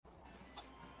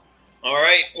All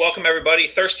right. Welcome, everybody.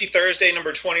 Thirsty Thursday,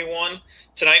 number 21.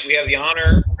 Tonight, we have the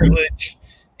honor, privilege,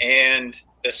 and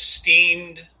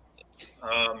esteemed,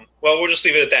 we'll just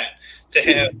leave it at that, to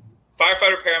have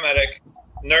firefighter, paramedic,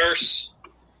 nurse,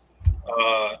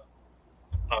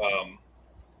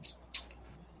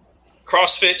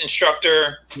 CrossFit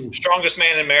instructor, strongest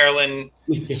man in Maryland,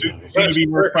 handsome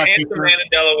man in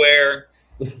Delaware,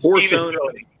 horse owner.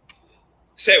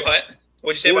 Say what?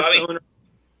 What'd you say, Bobby?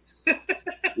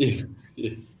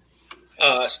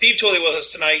 Steve Twilley with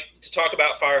us tonight to talk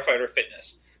about firefighter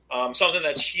fitness, something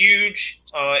that's huge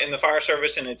in the fire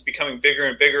service, and it's becoming bigger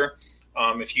and bigger.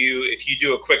 If you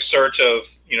do a quick search of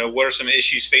what are some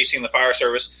issues facing the fire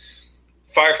service,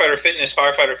 firefighter fitness,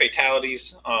 firefighter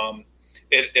fatalities,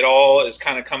 it all is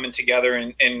kind of coming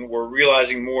together, and we're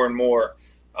realizing more and more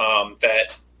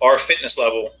that our fitness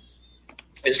level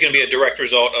is going to be a direct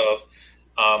result of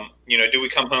do we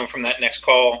come home from that next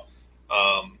call,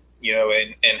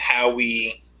 and how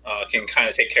we can kind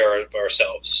of take care of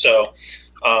ourselves. So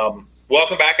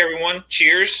welcome back, everyone.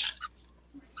 Cheers.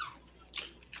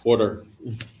 Order.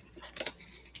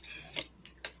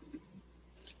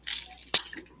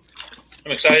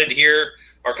 I'm excited to hear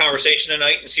our conversation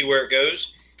tonight and see where it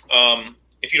goes.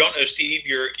 If you don't know Steve,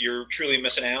 you're truly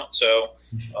missing out. So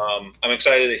I'm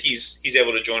excited that he's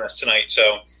able to join us tonight.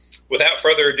 So without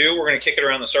further ado, we're going to kick it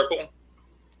around the circle,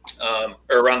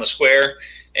 or around the square,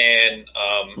 and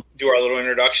do our little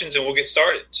introductions, and we'll get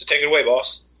started. So take it away,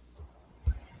 boss.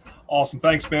 Awesome.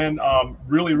 Thanks, Ben.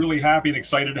 Really, really happy and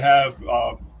excited to have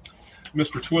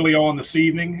Mr. Twilley on this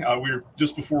evening.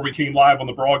 Just before we came live on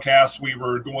the broadcast, we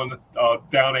were going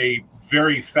down a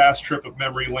very fast trip of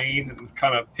memory lane and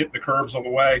kind of hitting the curves on the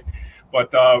way.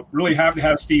 But really happy to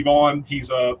have Steve on. He's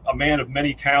a man of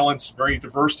many talents, very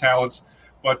diverse talents.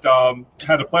 But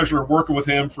had the pleasure of working with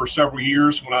him for several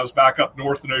years when I was back up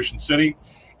north in Ocean City.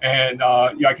 And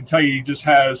I can tell you, he just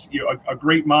has a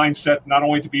great mindset, not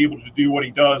only to be able to do what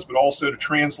he does, but also to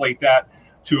translate that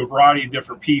to a variety of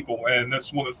different people. And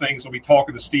that's one of the things I'll be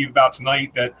talking to Steve about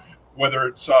tonight, that whether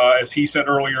it's, as he said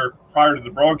earlier prior to the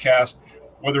broadcast,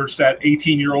 whether it's that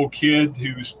 18-year-old kid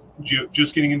who's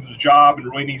just getting into the job and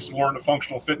really needs to learn the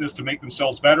functional fitness to make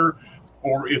themselves better,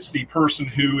 or it's the person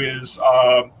who is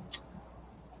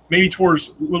maybe a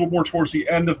little more towards the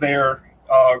end of their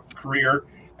career,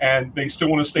 and they still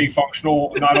want to stay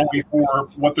functional, not only for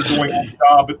what they're doing on the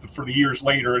job, but for the years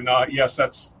later. And yes,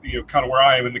 that's kind of where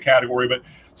I am in the category. But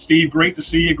Steve, great to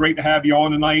see you. Great to have you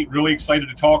on tonight. Really excited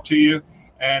to talk to you.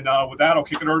 And with that, I'll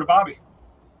kick it over to Bobby.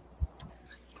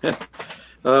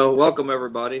 Welcome,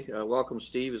 everybody. Welcome,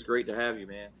 Steve. It's great to have you,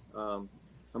 man. I'm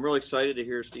really excited to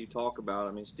hear Steve talk about it.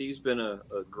 I mean, Steve's been a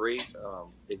great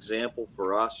example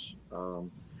for us.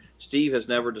 Steve has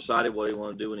never decided what he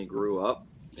wanted to do when he grew up,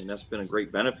 and that's been a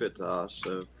great benefit to us.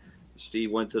 So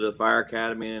Steve went to the fire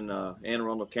academy in Anne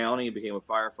Arundel County. He became a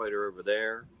firefighter over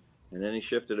there, and then he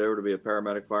shifted over to be a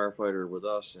paramedic firefighter with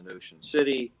us in Ocean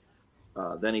City.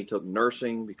 Then he took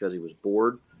nursing because he was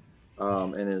bored.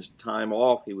 And his time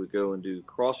off, he would go and do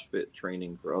CrossFit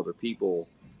training for other people.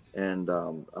 And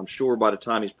I'm sure by the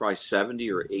time he's probably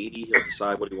 70 or 80, he'll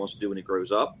decide what he wants to do when he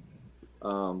grows up.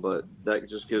 But that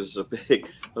just gives us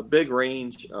a big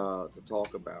range to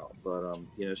talk about. But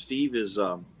Steve is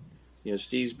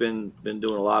Steve's been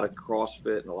doing a lot of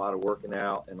CrossFit and a lot of working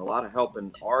out and a lot of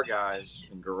helping our guys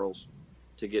and girls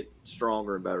to get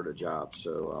stronger and better at a job.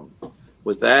 So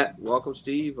with that, welcome,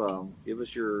 Steve. Give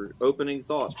us your opening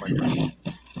thoughts, my friend.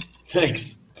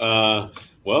 Thanks.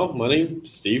 Well, my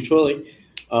name's Steve Twilley.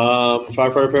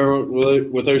 Firefighter paramedic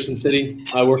with Ocean City.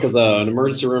 I work as an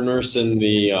emergency room nurse in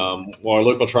the our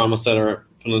local trauma center at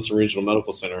Peninsula Regional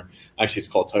Medical Center. Actually, it's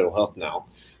called Total Health now.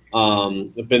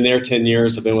 I've been there 10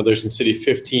 years. I've been with Ocean City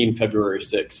 15, February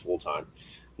 6 full time.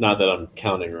 Not that I'm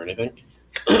counting or anything.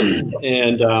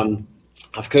 And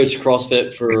I've coached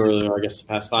CrossFit for, I guess, the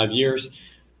past 5 years.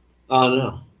 I don't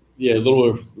know. Yeah, a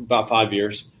little about 5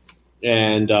 years.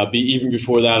 And even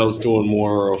before that, I was doing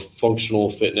more functional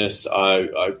fitness.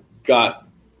 I've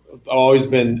always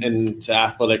been into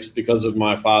athletics because of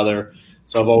my father.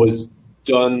 So I've always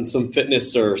done some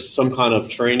fitness or some kind of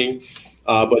training,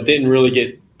 but didn't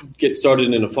really get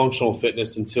started in a functional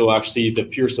fitness until actually the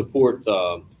peer support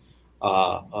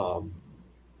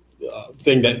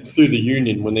thing that through the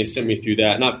union when they sent me through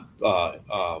that.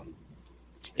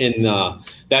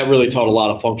 That really taught a lot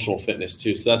of functional fitness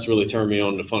too. So that's really turned me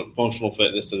on to functional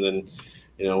fitness, and then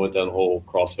went down the whole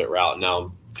CrossFit route. Now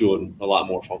I'm doing a lot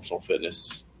more functional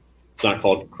fitness. It's not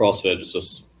called CrossFit; it's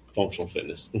just functional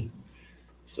fitness.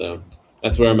 So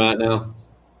that's where I'm at now.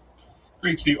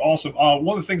 Great, Steve. Awesome.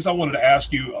 One of the things I wanted to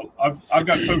ask you, I've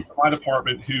got folks in my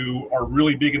department who are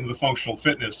really big into the functional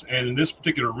fitness, and in this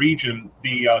particular region,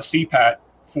 the CPAT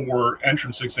for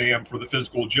entrance exam for the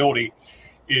physical agility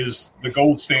is the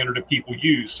gold standard that people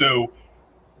use. So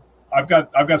I've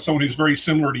got someone who's very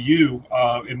similar to you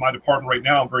in my department right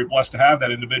now. I'm very blessed to have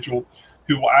that individual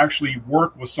who will actually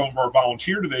work with some of our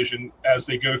volunteer division as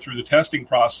they go through the testing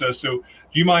process. So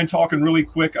do you mind talking really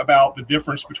quick about the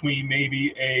difference between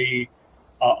maybe a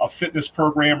fitness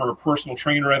program or a personal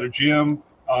trainer at a gym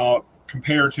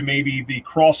compared to maybe the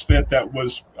CrossFit that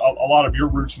was a lot of your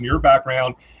roots and your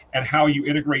background, and how you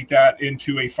integrate that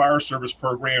into a fire service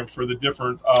program for the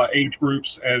different age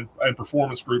groups and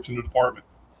performance groups in the department?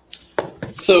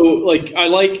 So, I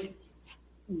like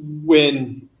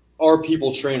when our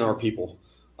people train our people.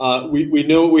 We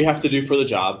know what we have to do for the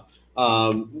job.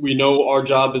 We know our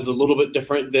job is a little bit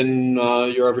different than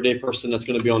your everyday person that's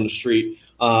going to be on the street.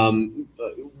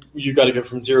 You got to go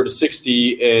from 0 to 60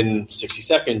 in 60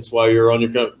 seconds while you're on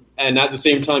your and at the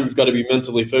same time, you've got to be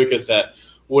mentally focused at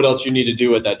what else you need to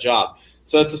do at that job.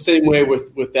 So that's the same way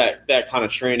with that kind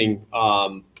of training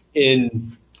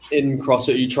in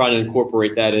CrossFit. You try to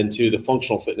incorporate that into the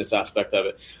functional fitness aspect of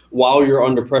it. While you're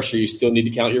under pressure, you still need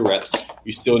to count your reps.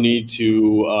 You still need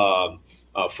to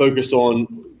focus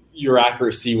on your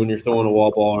accuracy when you're throwing a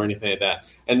wall ball or anything like that.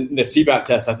 And the CPAT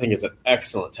test, I think, is an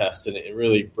excellent test, and it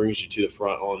really brings you to the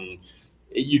front on.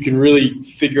 You can really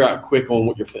figure out quick on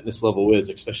what your fitness level is,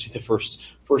 especially the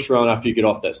first round after you get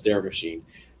off that stair machine.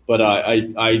 But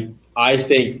I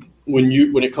think when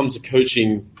it comes to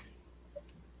coaching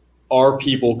our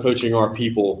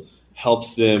people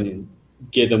helps them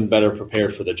get them better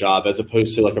prepared for the job, as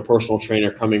opposed to like a personal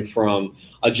trainer coming from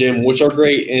a gym, which are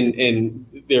great and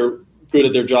they're good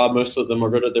at their job. Most of them are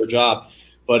good at their job,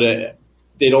 but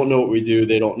they don't know what we do.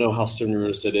 They don't know how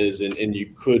strenuous it is, and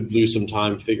you could lose some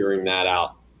time figuring that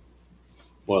out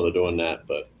while they're doing that.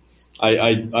 But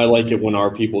I like it when our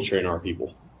people train our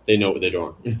people. They know what they're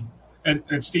doing.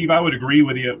 And Steve, I would agree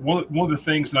with you. One of the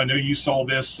things, and I know you saw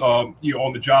this on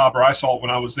the job, or I saw it when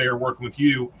I was there working with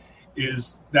you,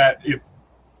 is that if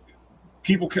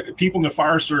people in the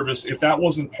fire service, if that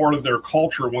wasn't part of their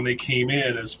culture when they came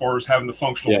in, as far as having the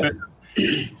functional fitness,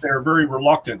 they're very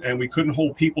reluctant, and we couldn't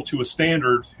hold people to a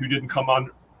standard who didn't come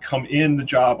in the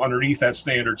job underneath that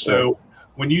standard. So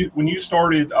when you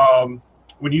started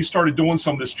doing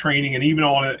some of this training, and even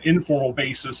on an informal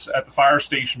basis at the fire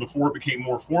station before it became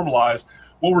more formalized,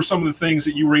 what were some of the things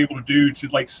that you were able to do to,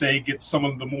 like, say, get some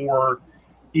of the more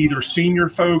either senior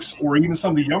folks or even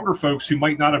some of the younger folks who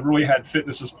might not have really had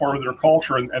fitness as part of their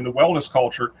culture and the wellness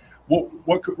culture?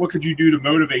 What could you do to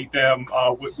motivate them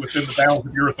within the bounds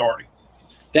of your authority?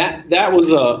 That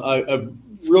was a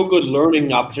real good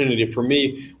learning opportunity for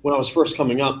me when I was first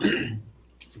coming up.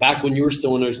 Back when you were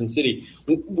still in Ocean City,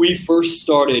 we first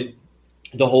started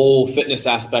the whole fitness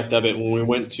aspect of it when we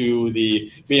went to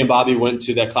me and Bobby went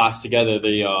to that class together,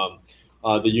 the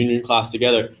union class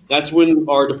together. That's when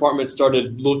our department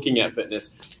started looking at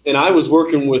fitness. And I was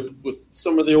working with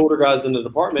some of the older guys in the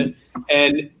department,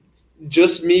 and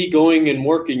just me going and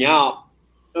working out,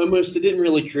 almost it didn't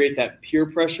really create that peer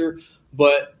pressure,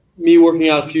 but me working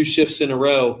out a few shifts in a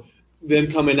row,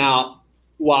 them coming out,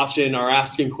 watching or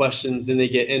asking questions, and they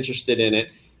get interested in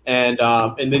it, and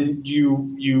then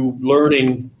you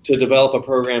learning to develop a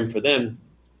program for them,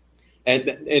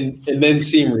 and then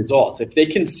seeing results. If they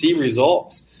can see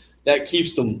results, that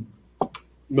keeps them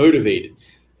motivated.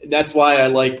 That's why I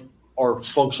like our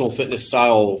functional fitness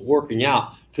style of working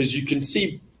out, because you can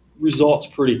see results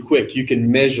pretty quick. You can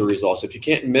measure results. If you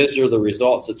can't measure the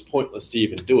results, it's pointless to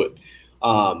even do it.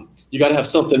 You got to have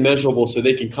something measurable so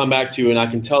they can come back to you, and I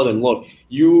can tell them, look,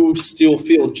 you still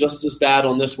feel just as bad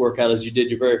on this workout as you did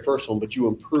your very first one, but you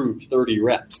improved 30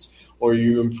 reps, or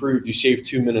you shaved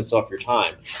 2 minutes off your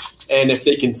time. And if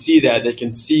they can see that, they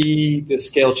can see the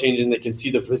scale changing, they can see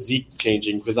the physique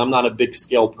changing, because I'm not a big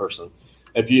scale person.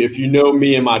 If you know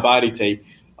me and my body tape,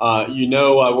 I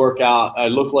work out, I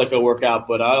look like I work out,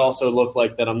 but I also look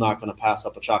like that I'm not going to pass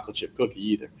up a chocolate chip cookie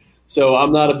either. So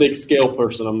I'm not a big scale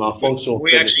person. I'm not functional.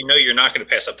 We actually know you're not going to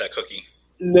pass up that cookie.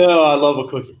 No, I love a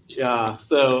cookie. Yeah,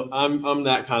 so I'm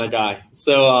that kind of guy.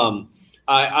 So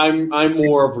I'm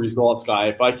more of a results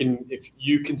guy. If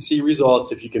you can see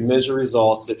results, if you can measure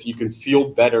results, if you can feel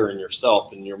better in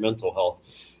yourself and your mental health,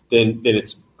 then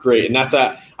it's great. And that's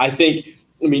I think.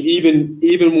 I mean,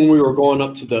 even when we were going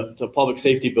up to the public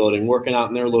safety building, working out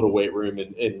in their little weight room,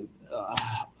 and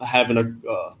having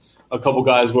a couple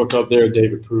guys work up there,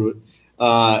 David Pruitt,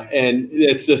 and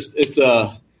it's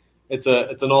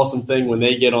an awesome thing when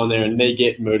they get on there and they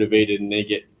get motivated and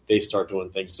they they start doing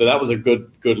things. So that was a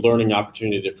good learning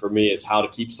opportunity for me, is how to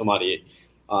keep somebody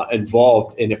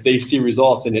involved. And if they see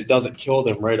results and it doesn't kill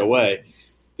them right away,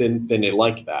 then they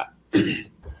like that.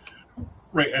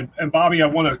 Right. And Bobby, I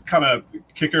want to kind of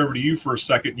kick over to you for a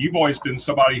second. You've always been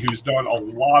somebody who's done a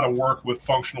lot of work with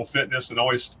functional fitness and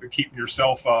always keeping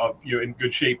yourself in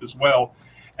good shape as well.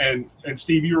 And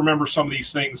Steve, you remember some of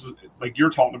these things like you're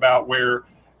talking about where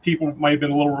people might have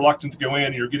been a little reluctant to go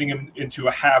in. You're getting them into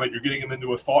a habit. You're getting them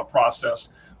into a thought process.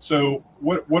 So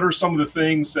what are some of the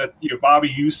things that, Bobby,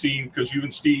 you've seen, because you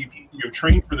and Steve,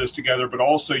 trained for this together, but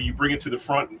also you bring it to the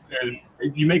front and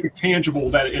you make it tangible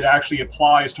that it actually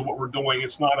applies to what we're doing.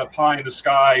 It's not a pie in the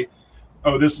sky.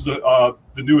 Oh, this is the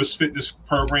newest fitness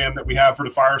program that we have for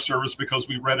the fire service because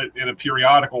we read it in a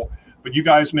periodical, but you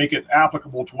guys make it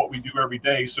applicable to what we do every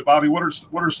day. So Bobby, what are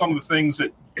some of the things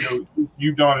that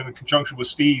you've done in conjunction with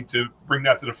Steve to bring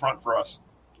that to the front for us?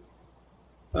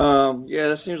 Yeah,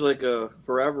 that seems like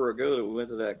forever ago that we went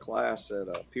to that class,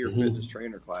 that peer fitness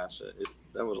trainer class.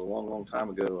 That was a long, long time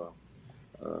ago.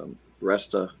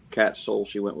 Resta Cat's Soul,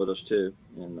 she went with us too.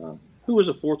 And who was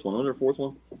the fourth one? Was there a fourth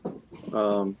one?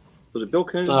 Was it Bill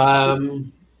Coon? I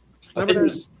think it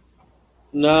was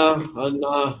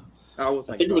no. I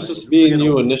think it was just me and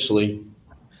you initially.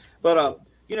 But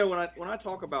when I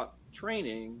talk about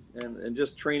training and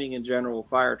just training in general,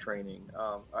 fire training,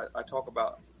 I talk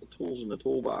about the tools in the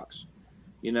toolbox,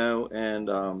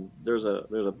 and there's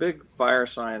a big fire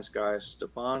science guy,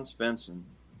 Stefan Svensson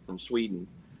from Sweden,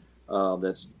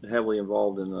 that's heavily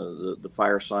involved in the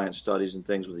fire science studies and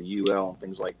things with the UL and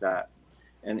things like that.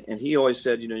 And he always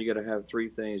said, you got to have three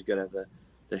things. You got to have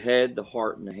the head, the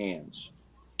heart, and the hands.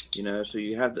 So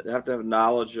you have to have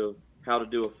knowledge of how to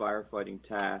do a firefighting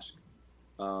task.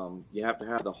 You have to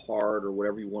have the heart, or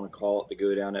whatever you want to call it, to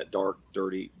go down that dark,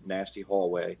 dirty, nasty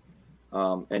hallway.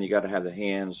 And you got to have the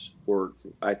hands, or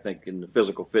I think in the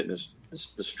physical fitness,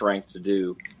 the strength to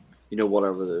do,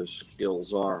 whatever those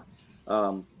skills are.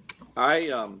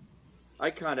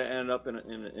 I kind of ended up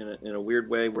in a weird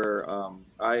way where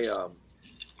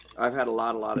I've had a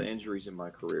lot of injuries in my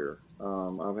career.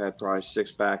 I've had probably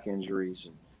 6 back injuries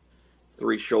and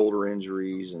 3 shoulder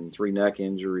injuries and 3 neck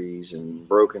injuries and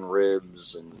broken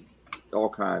ribs and all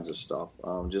kinds of stuff.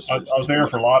 I was there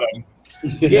for a lot of them.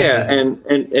 Yeah,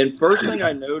 and first thing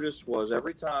I noticed was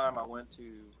every time I went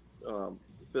to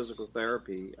physical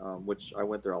therapy, which I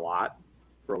went there a lot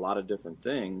for a lot of different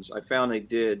things, I found they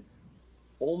did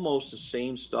almost the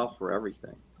same stuff for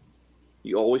everything.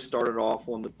 You always started off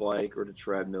on the bike or the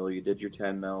treadmill. You did your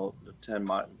 10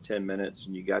 minutes,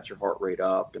 and you got your heart rate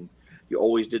up, and you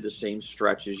always did the same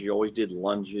stretches. You always did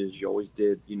lunges. You always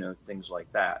did, things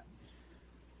like that.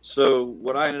 So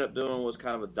what I ended up doing was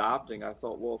kind of adopting. I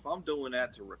thought, well, if I'm doing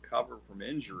that to recover from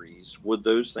injuries, would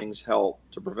those things help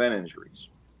to prevent injuries?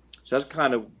 So that's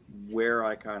kind of where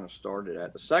I kind of started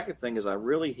at. The second thing is I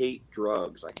really hate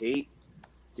drugs. I hate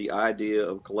the idea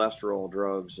of cholesterol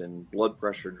drugs and blood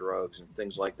pressure drugs and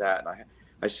things like that. And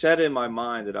I set in my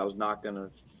mind that I was not going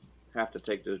to have to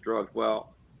take those drugs.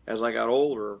 Well, as I got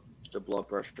older, the blood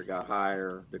pressure got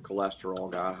higher, the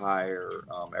cholesterol got higher,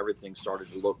 everything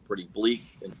started to look pretty bleak.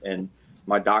 And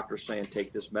my doctor saying,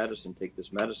 take this medicine.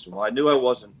 Well, I knew I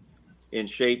wasn't in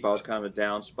shape. I was kind of a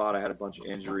down spot. I had a bunch of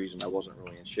injuries and I wasn't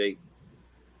really in shape.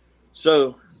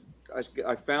 So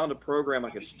I found a program I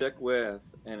could stick with,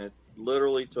 and it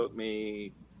literally took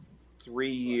me 3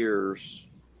 years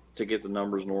to get the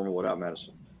numbers normal without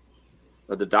medicine.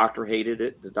 But the doctor hated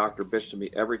it. The doctor bitched to me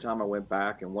every time I went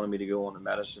back and wanted me to go on the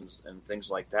medicines and things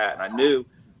like that. And I knew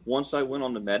once I went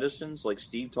on the medicines, like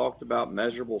Steve talked about,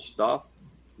 measurable stuff,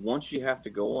 once you have to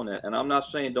go on it, and I'm not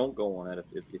saying don't go on it.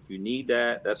 If you need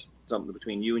that, that's something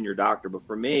between you and your doctor. But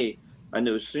for me, I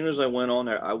knew as soon as I went on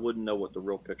there, I wouldn't know what the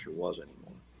real picture was anymore.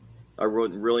 I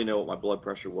wouldn't really know what my blood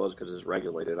pressure was because it's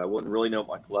regulated. I wouldn't really know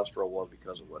what my cholesterol was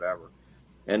because of whatever.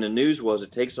 And the news was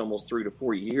it takes almost 3 to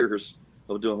 4 years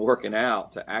of working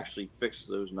out to actually fix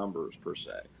those numbers per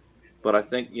se. But I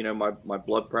think, my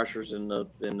blood pressure's in the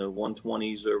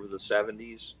 120s over the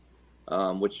 70s,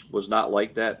 which was not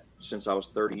like that since I was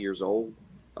 30 years old.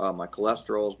 My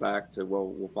cholesterol's back to,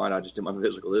 we'll find out. I just did my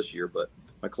physical this year, but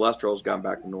my cholesterol's gone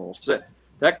back to normal. So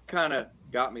that kind of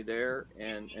got me there.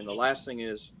 And the last thing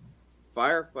is,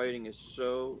 firefighting,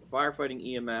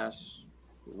 EMS,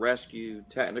 rescue,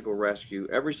 technical rescue,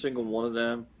 every single one of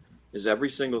them is every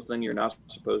single thing you're not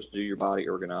supposed to do your body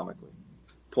ergonomically.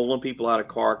 Pulling people out of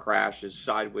car crashes,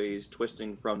 sideways,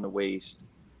 twisting from the waist,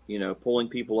 pulling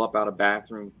people up out of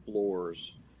bathroom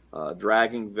floors,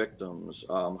 dragging victims,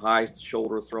 high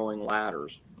shoulder throwing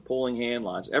ladders, pulling hand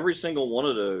lines. Every single one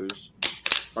of those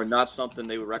are not something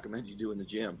they would recommend you do in the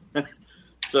gym.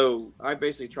 So I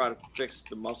basically try to fix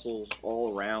the muscles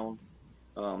all around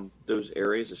those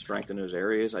areas, to strengthen those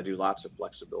areas. I do lots of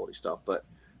flexibility stuff, but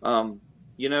my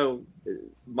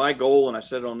goal, and I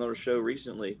said it on another show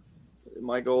recently,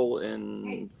 my goal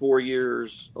in 4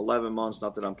 years, 11 months,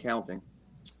 not that I'm counting,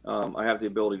 I have the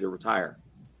ability to retire.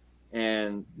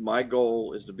 And my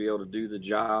goal is to be able to do the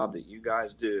job that you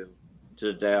guys do to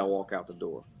the day I walk out the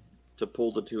door, to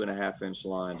pull the 2.5-inch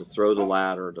line, to throw the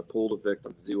ladder, to pull the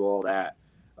victim, to do all that.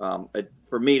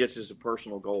 For me, this is a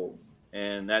personal goal,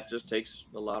 and that just takes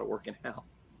a lot of working out,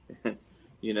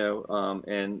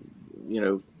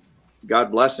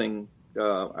 God blessing,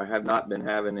 I have not been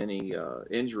having any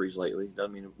injuries lately.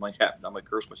 Doesn't mean it might happen. I might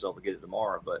curse myself to get it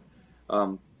tomorrow, but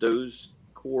those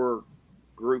core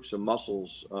groups of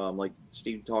muscles, like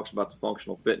Steve talks about, the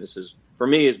functional fitnesses, for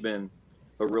me has been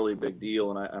a really big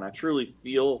deal, and I truly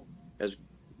feel as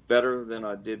better than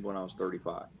I did when I was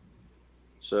 35.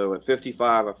 So at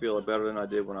 55, I feel better than I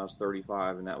did when I was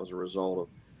 35, and that was a result of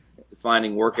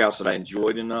finding workouts that I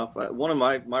enjoyed enough. One of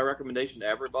my recommendation to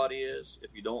everybody is,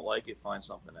 if you don't like it, find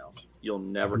something else. You'll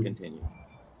never continue.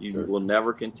 You will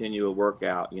never continue a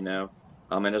workout,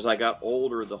 And as I got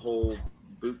older, the whole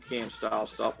boot camp style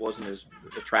stuff wasn't as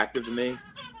attractive to me.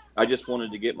 I just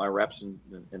wanted to get my reps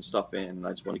and stuff in. I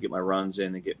just wanted to get my runs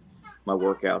in and get my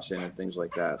workouts in and things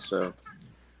like that. So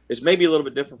it's maybe a little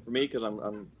bit different for me because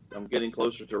I'm getting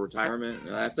closer to retirement.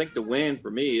 And I think the win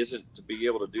for me isn't to be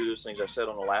able to do those things I said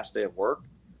on the last day of work.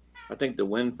 I think the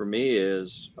win for me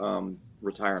is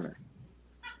retirement.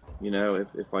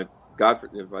 If I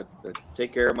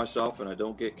take care of myself and I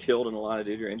don't get killed in the line of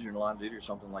duty or injured in the line of duty or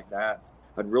something like that,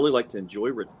 I'd really like to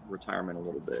enjoy retirement a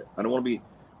little bit. I don't want to be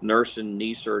nursing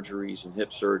knee surgeries and hip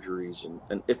surgeries,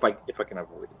 and if I can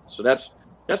avoid it. So that's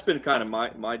been kind of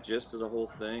my gist of the whole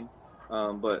thing.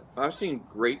 But I've seen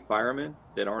great firemen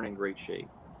that aren't in great shape,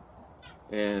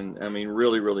 and I mean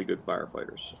really, really good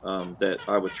firefighters that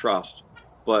I would trust.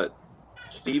 But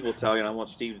Steve will tell you, and I want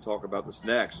Steve to talk about this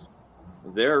next,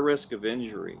 their risk of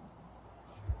injury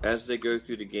as they go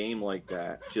through the game like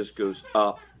that just goes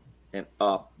up and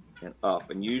up and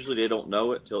up. And usually they don't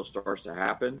know it till it starts to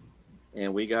happen.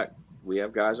 And we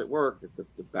have guys at work that the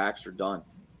backs are done,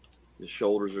 the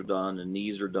shoulders are done, the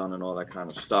knees are done, and all that kind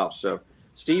of stuff. So,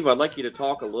 Steve, I'd like you to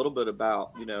talk a little bit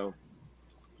about,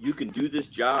 you can do this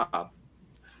job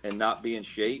and not be in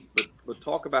shape, but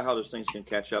talk about how those things can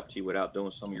catch up to you without doing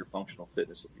some of your functional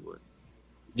fitness, if you would.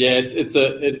 Yeah,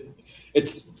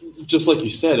 it's just like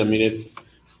you said. I mean,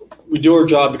 we do our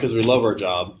job because we love our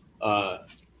job,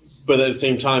 but at the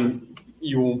same time,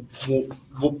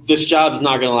 this job is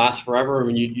not going to last forever. I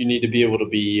mean, you need to be able to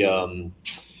be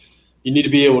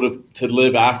to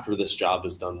live after this job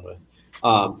is done with,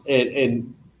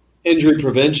 and injury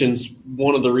prevention's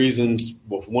one of the reasons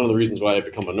why I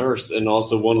become a nurse, and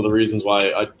also one of the reasons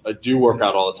why I do work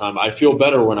out all the time. I feel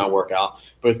better when I work out,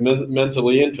 both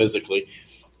mentally and physically.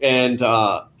 And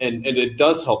it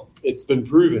does help. It's been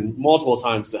proven multiple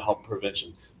times to help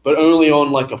prevention, but only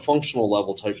on like a functional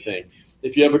level type thing.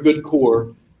 If you have a good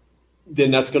core, then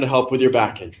that's going to help with your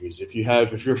back injuries. If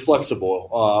you're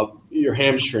flexible, your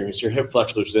hamstrings, your hip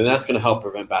flexors, then that's going to help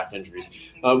prevent back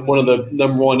injuries. One of the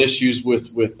number one issues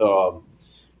with people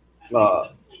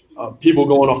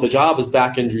going off the job is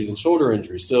back injuries and shoulder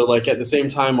injuries. So like at the same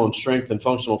time on strength and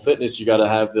functional fitness, you got to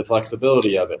have the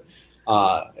flexibility of it.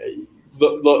 The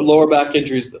lower back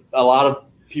injuries, a lot of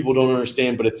people don't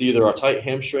understand, but it's either a tight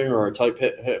hamstring or a tight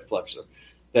hip flexor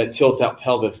that tilt that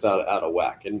pelvis out of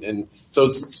whack. And so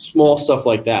it's small stuff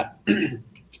like that. And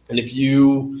if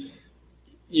you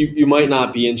might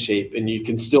not be in shape and you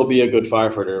can still be a good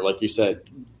firefighter, like you said,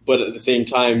 but at the same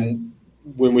time,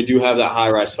 when we do have that high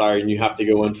rise fire and you have to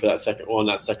go in for that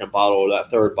second bottle or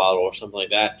that third bottle or something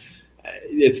like that,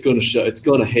 it's going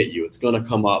to hit you. It's going to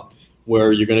come up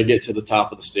where you're going to get to the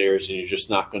top of the stairs and you're just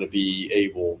not going to be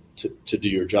able to do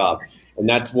your job. And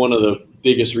that's one of the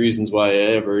biggest reasons why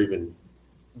I ever even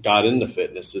got into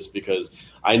fitness, is because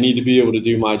I need to be able to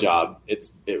do my job.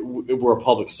 We're a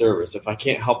public service. If I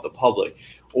can't help the public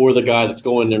or the guy that's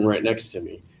going in right next to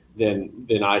me, then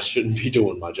I shouldn't be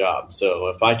doing my job. So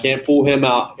if I can't pull him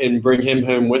out and bring him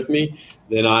home with me,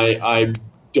 then I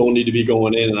don't need to be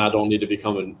going in, and I don't need to be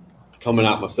coming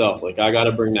out myself. Like, I got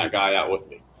to bring that guy out with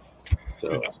me.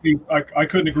 So Steve, I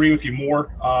couldn't agree with you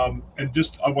more. And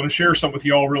just I want to share some with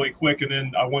you all really quick, and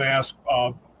then I want to ask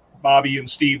Bobby and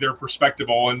Steve their perspective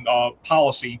on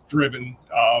policy-driven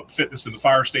fitness in the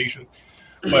fire station.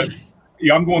 But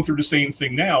yeah, I'm going through the same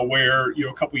thing now where,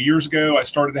 a couple of years ago, I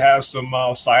started to have some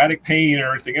sciatic pain and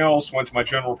everything else, went to my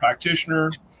general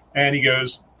practitioner, and he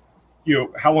goes,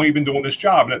 how long have you been doing this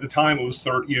job? And at the time it was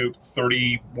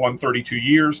 31, 32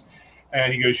 years.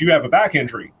 And he goes, you have a back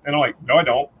injury. And I'm like, no, I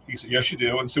don't. He said, yes, you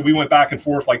do. And so we went back and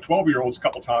forth like 12-year-olds a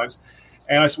couple of times.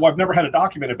 And I said, well, I've never had a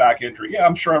documented back injury. Yeah,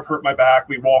 I'm sure I've hurt my back.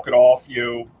 We walk it off,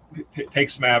 take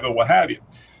some Advil, what have you.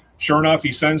 Sure enough,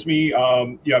 he sends me,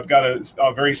 I've got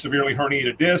a very severely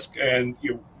herniated disc and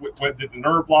did the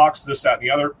nerve blocks, this, that, and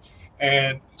the other.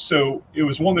 And so it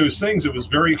was one of those things. It was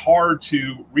very hard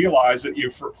to realize that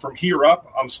from here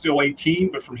up, I'm still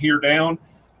 18, but from here down,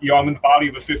 I'm in the body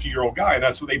of a 50-year-old guy. And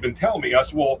that's what they've been telling me. I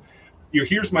said, well,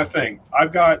 here's my thing.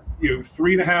 I've got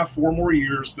 3.5, 4 more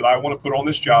years that I want to put on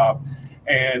this job.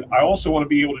 And I also want to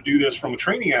be able to do this from a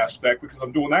training aspect because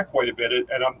I'm doing that quite a bit.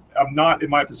 And I'm not in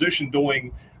my position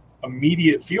doing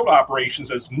immediate field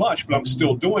operations as much, but I'm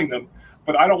still doing them.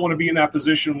 But I don't want to be in that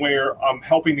position where I'm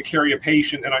helping to carry a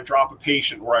patient and I drop a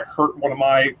patient, or I hurt one of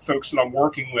my folks that I'm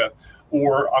working with,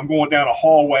 or I'm going down a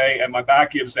hallway and my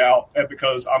back gives out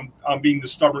because I'm being the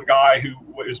stubborn guy who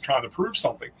is trying to prove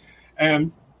something.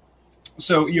 And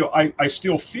so, I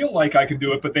still feel like I can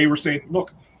do it, but they were saying,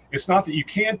 look, it's not that you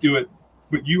can't do it,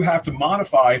 but you have to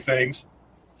modify things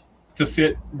to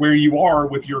fit where you are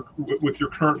with your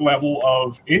current level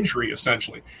of injury,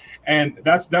 essentially. And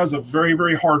that was a very,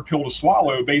 very hard pill to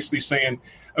swallow, basically saying,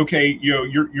 okay,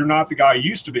 you're not the guy you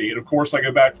used to be. And of course, I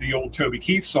go back to the old Toby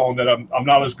Keith song that I'm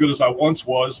not as good as I once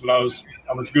was, but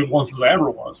I'm as good once as I ever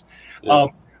was. Yeah.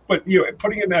 But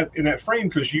putting in that frame,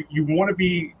 because you want to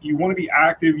be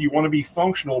active, you want to be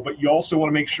functional, but you also want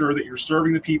to make sure that you're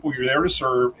serving the people you're there to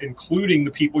serve, including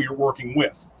the people you're working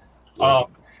with. Yeah.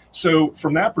 So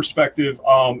from that perspective,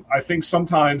 I think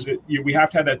sometimes we have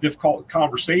to have that difficult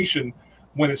conversation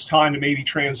when it's time to maybe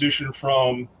transition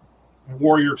from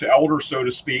warrior to elder, so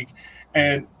to speak.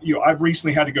 And I've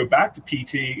recently had to go back to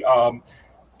PT.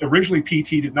 Originally,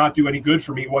 PT did not do any good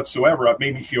for me whatsoever. It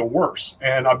made me feel worse.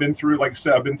 And I've been through, like I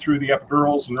said, the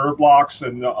epidurals and nerve blocks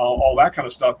and all that kind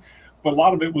of stuff. But a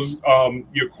lot of it was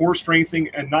core strengthening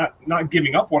and not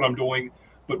giving up what I'm doing,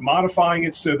 but modifying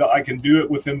it so that I can do it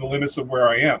within the limits of where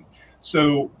I am.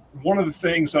 So one of the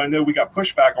things I know we got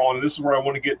pushback on, and this is where I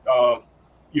want to get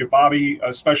Bobby,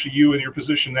 especially you in your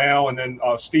position now, and then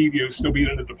Steve, still being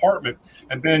in the department,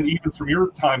 and Ben, even from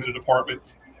your time in the department,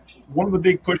 one of the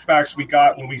big pushbacks we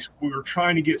got when we were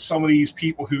trying to get some of these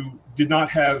people who did not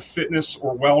have fitness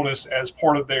or wellness as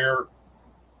part of their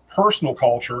personal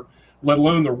culture, let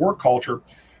alone their work culture,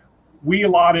 we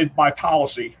allotted by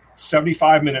policy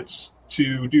 75 minutes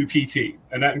to do PT.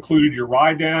 And that included your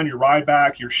ride down, your ride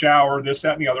back, your shower, this,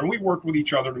 that, and the other. And we worked with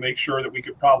each other to make sure that we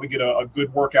could probably get a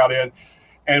good workout in.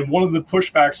 And one of the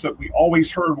pushbacks that we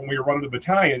always heard when we were running the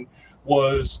battalion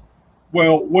was,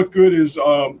 well, what good is,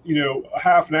 a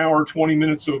half an hour, 20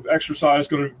 minutes of exercise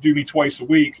going to do me twice a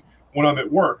week when I'm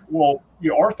at work? Well,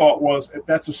 our thought was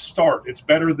that's a start. It's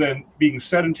better than being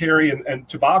sedentary. And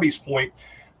to Bobby's point,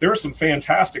 there are some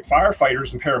fantastic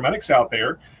firefighters and paramedics out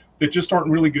there that just aren't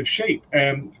in really good shape.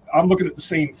 And I'm looking at the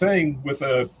same thing with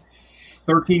a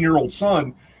 13-year-old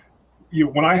son.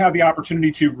 When I have the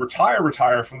opportunity to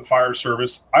retire from the fire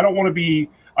service, I don't want to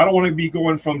be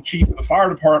going from chief of the fire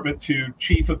department to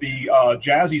chief of the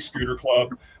Jazzy Scooter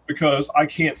Club because I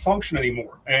can't function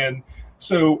anymore. And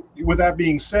so with that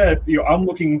being said, I'm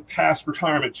looking past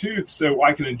retirement too, so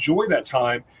I can enjoy that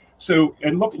time. So,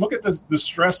 and look at the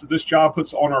stress that this job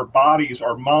puts on our bodies,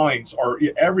 our minds, our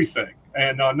everything.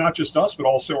 And not just us, but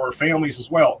also our families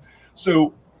as well.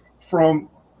 So from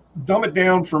dumb it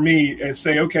down for me and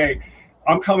say, okay,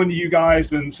 I'm coming to you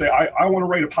guys and say, I want to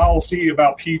write a policy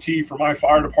about PT for my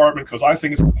fire department because I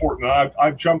think it's important.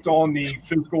 I've jumped on the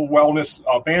physical wellness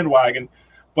bandwagon,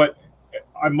 but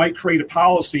I might create a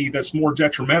policy that's more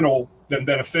detrimental than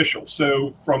beneficial. So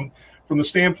from the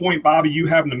standpoint, Bobby, you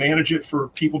having to manage it for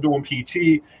people doing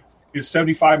PT, is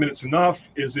 75 minutes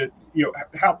enough? Is it,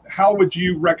 how would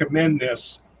you recommend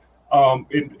this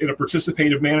in a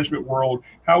participative management world?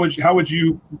 How would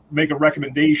you make a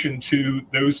recommendation to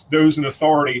those in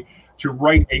authority to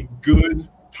write a good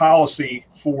policy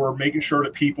for making sure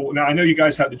that people? Now, I know you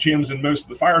guys have the gyms in most of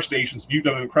the fire stations. You've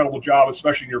done an incredible job,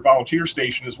 especially in your volunteer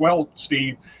station as well,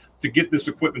 Steve, to get this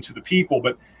equipment to the people.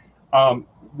 But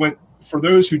for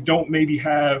those who don't maybe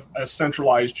have a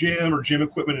centralized gym or gym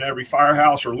equipment in every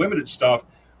firehouse or limited stuff,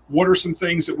 what are some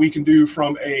things that we can do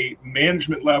from a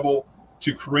management level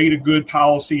to create a good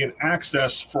policy and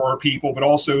access for our people, but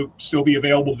also still be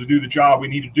available to do the job we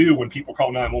need to do when people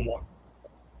call 911?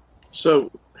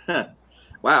 So,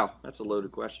 wow, that's a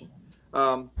loaded question.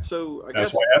 So I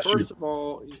guess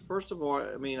first of all,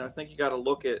 I mean, I think you got to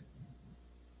look at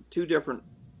two different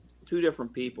two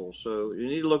different people. So you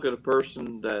need to look at a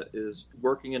person that is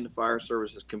working in the fire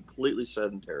service is completely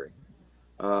sedentary,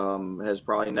 has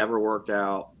probably never worked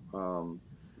out,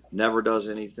 never does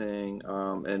anything,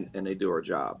 and they do our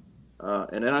job.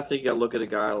 And then I think you got to look at a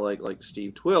guy like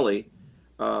Steve Twilley,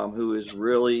 who is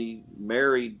really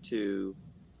married to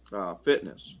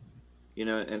fitness,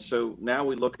 and so now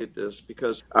we look at this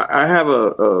because I have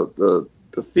a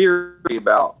theory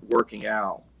about working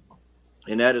out,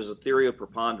 and that is a theory of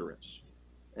preponderance.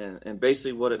 And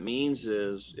basically what it means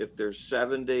is if there's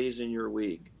 7 days in your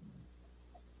week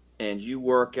and you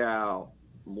work out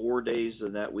more days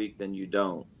in that week than you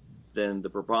don't, then the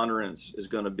preponderance is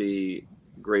going to be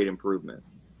great improvement.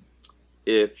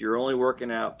 If you're only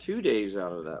working out 2 days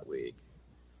out of that week,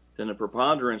 then the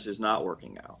preponderance is not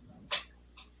working out.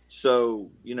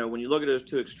 So, when you look at those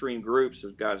two extreme groups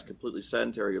of guys completely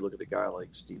sedentary, you look at a guy like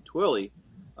Steve Twilley,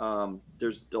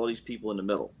 there's all these people in the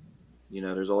middle.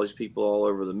 There's all these people all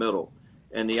over the middle.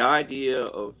 And the idea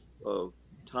of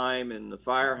time in the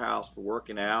firehouse for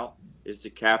working out is to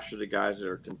capture the guys that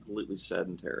are completely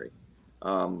sedentary.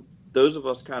 Those of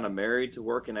us kind of married to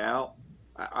working out,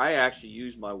 I actually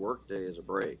use my work day as a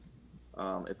break.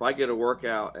 If I get a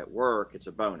workout at work, it's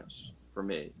a bonus for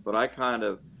me. But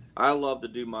I love to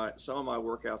do some of my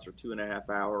workouts are 2.5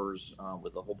 hours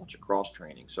with a whole bunch of cross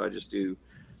training. So I just do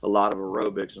a lot of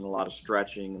aerobics and a lot of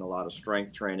stretching and a lot of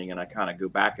strength training. And I kind of go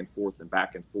back and forth and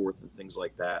things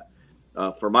like that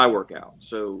for my workout.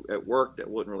 So at work, that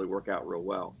wouldn't really work out real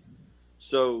well.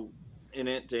 So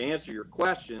to answer your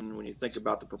question, when you think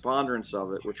about the preponderance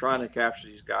of it, we're trying to capture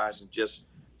these guys, and just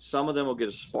some of them will get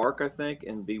a spark, I think,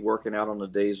 and be working out on the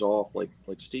days off like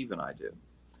Steve and I do.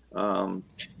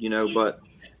 But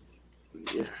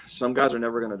some guys are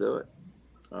never going to do it.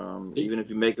 Even if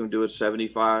you make them do it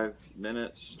 75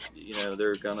 minutes,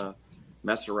 they're going to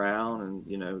mess around, and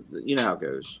you know how it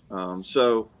goes.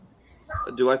 So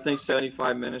do I think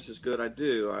 75 minutes is good? I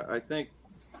do. I think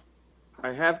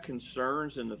I have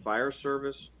concerns in the fire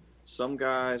service. Some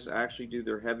guys actually do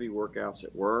their heavy workouts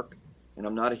at work, and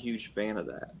I'm not a huge fan of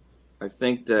that. I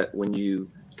think that when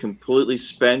you completely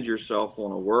spend yourself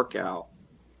on a workout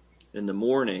in the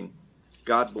morning,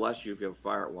 God bless you if you have a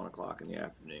fire at 1 o'clock in the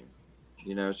afternoon.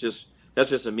 That's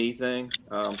just a me thing.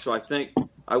 So I think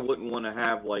I wouldn't want to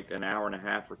have like an hour and a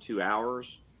half or 2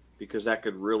 hours, because that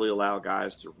could really allow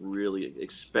guys to really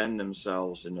expend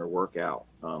themselves in their workout.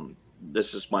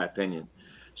 This is my opinion.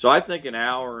 So I think an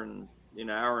hour and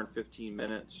 15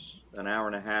 minutes, an hour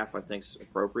and a half, I think is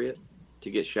appropriate to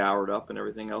get showered up and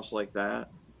everything else like that.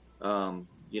 But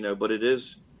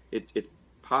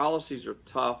policies are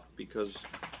tough because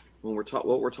when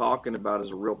what we're talking about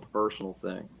is a real personal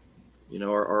thing.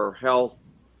 Our health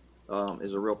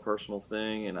is a real personal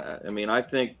thing. And I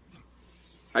think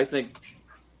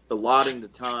allotting the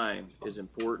time is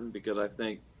important, because I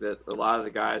think that a lot of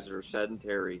the guys that are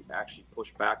sedentary actually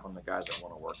push back on the guys that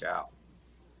want to work out.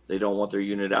 They don't want their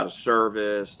unit out of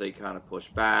service. They kind of push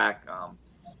back.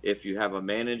 If you have a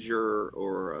manager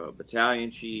or a battalion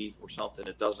chief or something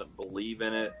that doesn't believe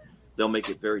in it, they'll make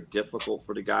it very difficult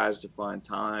for the guys to find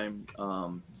time.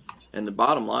 And the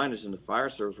bottom line is, in the fire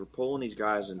service, we're pulling these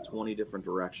guys in 20 different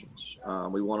directions.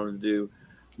 We want them to do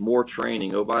more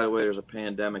training. Oh, by the way, there's a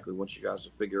pandemic. We want you guys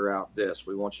to figure out this.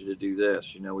 We want you to do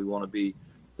this. We want to be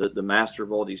the master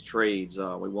of all these trades.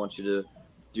 We want you to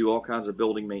do all kinds of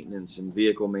building maintenance and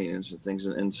vehicle maintenance and things.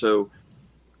 And so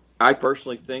I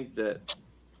personally think that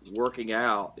working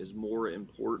out is more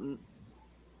important.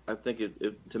 I think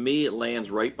to me, it lands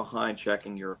right behind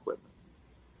checking your equipment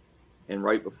and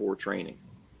right before training.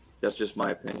 That's just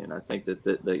my opinion. I think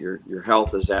that your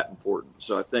health is that important.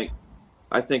 So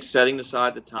I think setting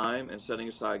aside the time and setting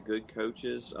aside good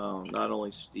coaches, not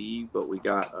only Steve, but we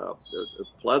got a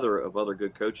plethora of other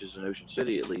good coaches in Ocean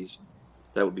City, at least,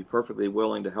 that would be perfectly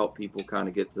willing to help people kind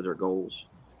of get to their goals.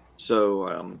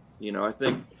 So,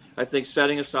 I think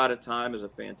setting aside a time is a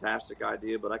fantastic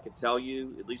idea, but I can tell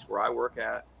you, at least where I work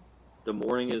at, the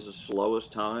morning is the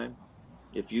slowest time.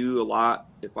 If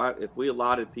we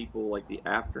allotted people like the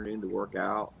afternoon to work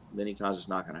out, many times it's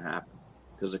not going to happen,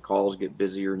 because the calls get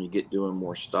busier and you get doing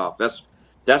more stuff.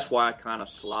 That's why I kind of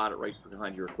slot it right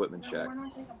behind your equipment check.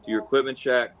 Do your equipment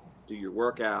check, do your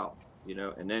workout,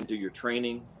 and then do your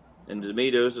training. And to me,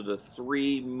 those are the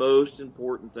three most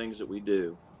important things that we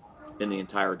do in the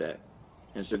entire day.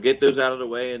 And so get those out of the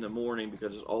way in the morning,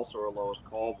 because it's also our lowest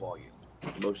call volume.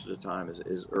 Most of the time is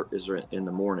in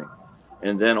the morning.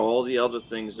 And then all the other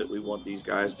things that we want these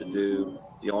guys to do,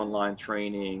 the online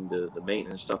training, the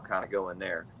maintenance stuff, kind of go in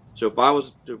there. So if I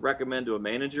was to recommend to a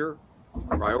manager,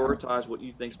 prioritize what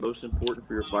you think is most important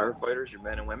for your firefighters, your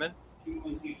men and women,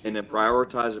 and then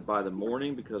prioritize it by the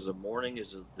morning, because the morning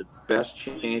is the best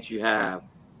chance you have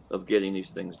of getting these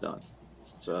things done.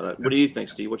 So what do you think,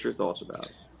 Steve? What's your thoughts about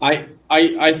it?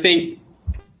 I think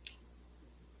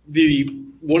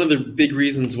one of the big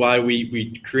reasons why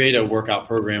we create a workout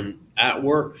program at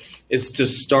work is to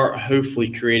start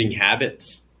hopefully creating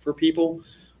habits for people.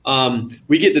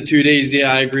 We get the 2 days.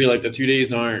 Yeah, I agree. Like, the 2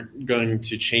 days aren't going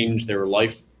to change their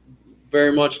life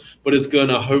very much, but it's going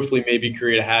to hopefully maybe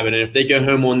create a habit. And if they go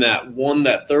home on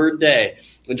that third day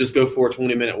and just go for a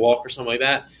 20-minute walk or something like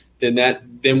that,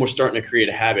 then we're starting to create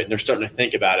a habit, and they're starting to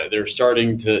think about it. They're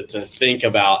starting to think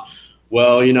about,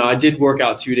 well, I did work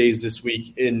out 2 days this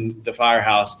week in the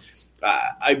firehouse.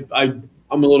 I'm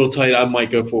a little tight. I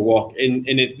might go for a walk, and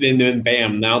then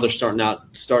bam, now they're starting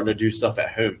to do stuff at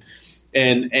home.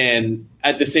 And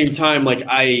at the same time, like,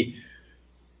 I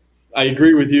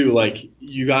agree with you. Like,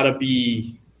 you got to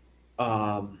be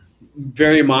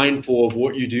very mindful of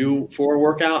what you do for a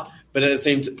workout, but at the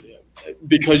same time,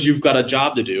 because you've got a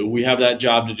job to do. We have that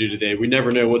job to do today. We never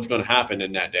know what's going to happen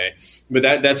in that day. But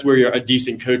that's where a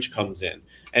decent coach comes in.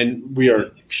 And we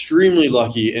are extremely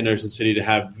lucky in Ocean City to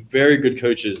have very good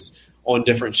coaches on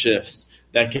different shifts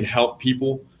that can help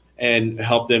people and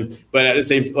help them. But at the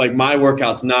same, like, my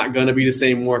workout's not going to be the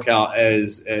same workout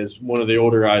as one of the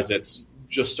older guys that's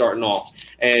just starting off.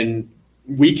 And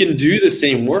we can do the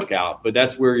same workout, but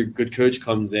that's where your good coach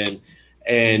comes in,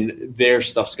 and their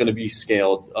stuff's going to be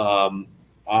scaled.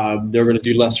 They're going to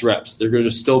do less reps. They're going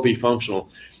to still be functional.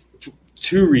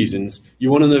 2 reasons. You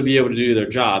want them to be able to do their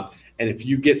job. And if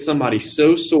you get somebody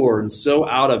so sore and so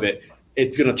out of it,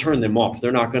 it's going to turn them off.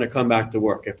 They're not going to come back to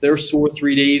work. If they're sore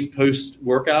 3 days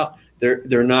post-workout,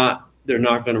 they're not going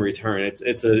to return.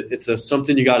 It's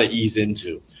something you got to ease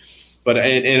into. But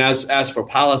and as for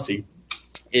policy,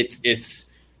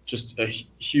 it's just a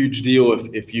huge deal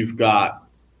if you've got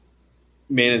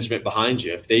management behind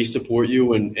you. If they support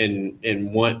you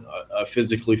and want a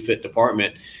physically fit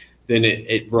department, then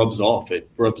it rubs off. It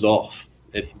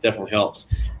definitely helps.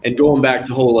 And going back to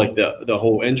the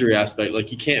whole injury aspect,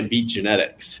 like, you can't beat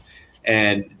genetics,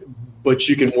 but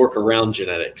you can work around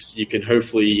genetics. You can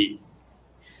hopefully,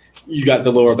 you got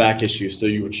the lower back issue, so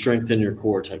you would strengthen your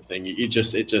core type thing. You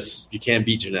can't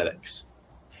beat genetics.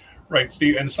 Right,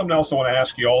 Steve. And something else I want to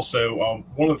ask you also,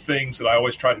 one of the things that I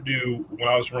always tried to do when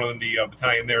I was running the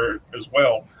battalion there as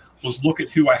well was look at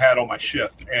who I had on my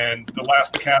shift. And the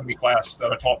last academy class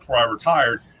that I taught before I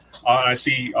retired, I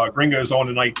see Gringo's on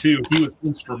tonight too. He was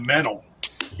instrumental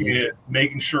in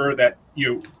making sure that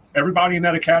everybody in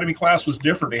that academy class was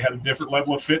different. They had a different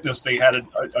level of fitness. They had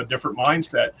a different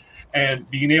mindset. And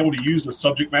being able to use a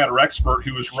subject matter expert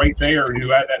who was right there and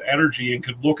who had that energy and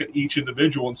could look at each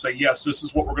individual and say, yes, this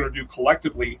is what we're going to do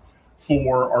collectively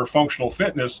for our functional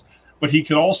fitness. But he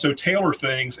could also tailor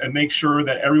things and make sure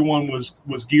that everyone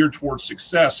was geared towards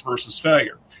success versus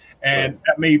failure. And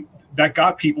that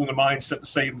got people in the mindset to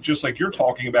say, just like you're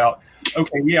talking about,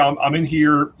 okay, yeah, I'm in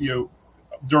here,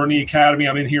 during the academy,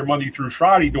 I'm in here Monday through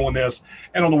Friday doing this,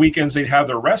 and on the weekends they'd have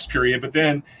their rest period. But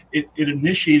then it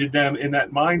initiated them in that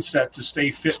mindset to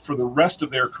stay fit for the rest of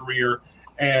their career.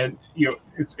 And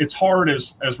it's hard,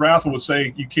 as Rathel would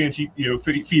say, you can't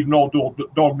feed an old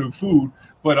dog new food,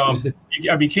 but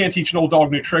you can't teach an old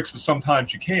dog new tricks, but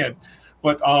sometimes you can.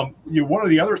 But one of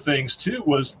the other things too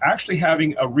was actually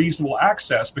having a reasonable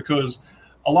access, because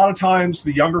a lot of times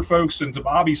the younger folks, and to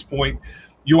Bobby's point,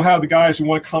 you'll have the guys who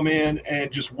want to come in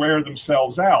and just wear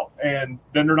themselves out, and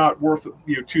then they're not worth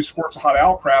 2 squirts of hot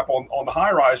out crap on the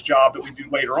high-rise job that we do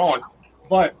later on.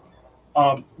 But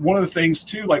one of the things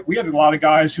too, like, we had a lot of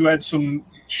guys who had some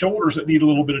shoulders that need a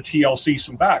little bit of TLC,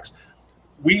 some backs.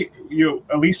 We,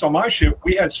 at least on my shift,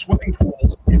 we had swimming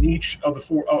pools in each of the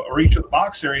 4 or each of the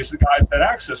box areas the guys had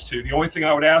access to. The only thing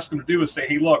I would ask them to do is say,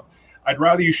 hey, look, I'd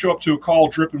rather you show up to a call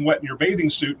dripping wet in your bathing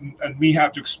suit and me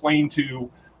have to explain to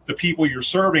the people you're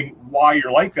serving why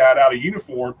you're like that out of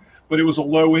uniform. But it was a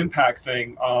low impact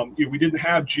thing. We didn't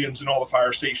have gyms in all the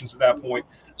fire stations at that point.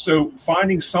 So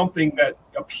finding something that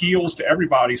appeals to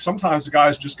everybody. Sometimes the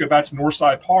guys just go back to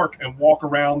Northside Park and walk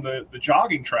around the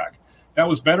jogging track. That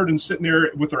was better than sitting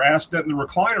there with their ass in the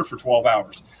recliner for 12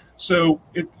 hours. So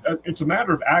it's a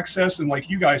matter of access. And like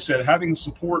you guys said, having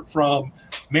support from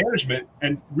management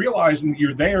and realizing that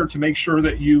you're there to make sure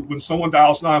that when someone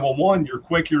dials 911, you're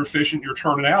quick, you're efficient, you're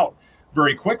turning out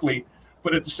very quickly.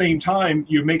 But at the same time,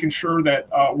 you're making sure that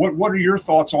what are your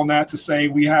thoughts on that, to say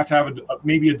we have to have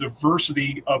maybe a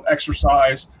diversity of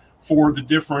exercise for the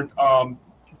different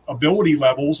ability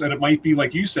levels. And it might be,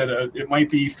 like you said, it might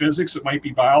be physics, it might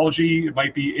be biology, it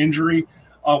might be injury.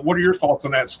 What are your thoughts on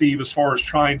that, Steve, as far as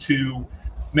trying to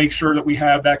make sure that we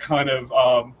have that kind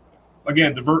of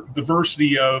again,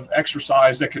 diversity of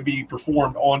exercise that can be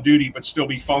performed on duty, but still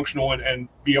be functional and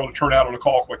be able to turn out on a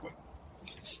call quickly.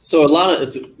 So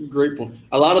it's a great point.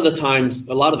 A lot of the times,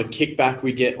 a lot of the kickback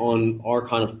we get on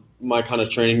my kind of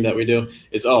training that we do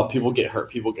is, oh, people get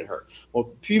hurt. Well,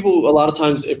 people, a lot of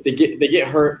times, if they get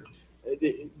hurt,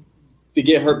 they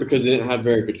get hurt because they didn't have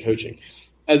very good coaching.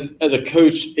 As a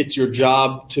coach, it's your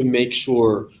job to make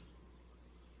sure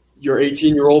your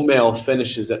 18-year-old male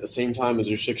finishes at the same time as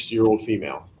your 60-year-old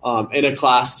female. In a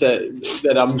class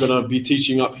that I'm going to be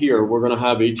teaching up here, we're going to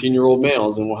have 18-year-old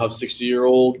males, and we'll have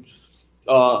 60-year-old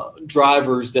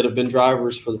drivers that have been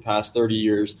drivers for the past 30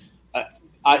 years.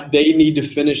 They need to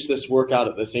finish this workout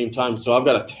at the same time. So I've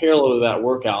got to tailor that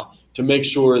workout to make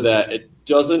sure that it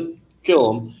doesn't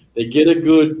kill them. They get a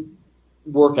good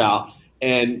workout,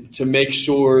 and to make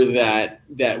sure that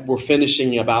we're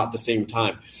finishing about the same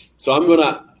time.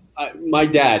 So my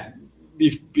dad,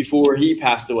 before he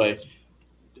passed away,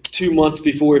 2 months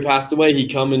before he passed away, he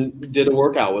come and did a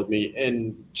workout with me,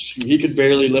 and he could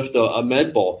barely lift a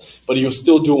med ball, but he was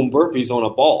still doing burpees on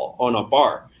a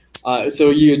bar. So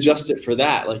you adjust it for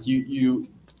that.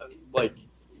 Like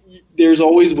there's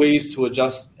always ways to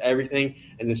adjust everything,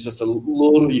 and it's just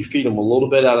you feed them a little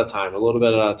bit at a time.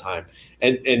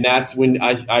 And that's when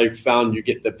I found you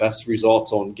get the best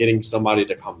results on getting somebody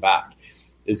to come back,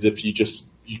 is if you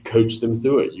coach them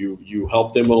through it. You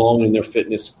help them along in their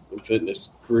fitness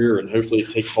career, and hopefully it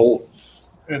takes hold.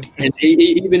 And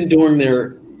even during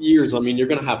their years, I mean, you're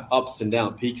going to have ups and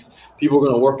down peaks. People are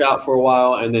going to work out for a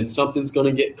while, and then something's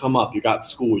going to come up. You got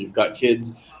school, you've got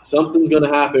kids. Something's going to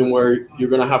happen where you're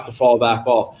going to have to fall back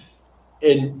off.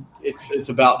 And it's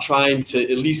about trying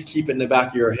to at least keep it in the back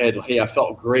of your head. Hey, I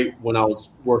felt great when I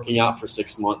was working out for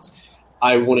 6 months.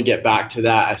 I want to get back to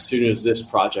that as soon as this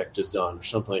project is done, or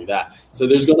something like that. So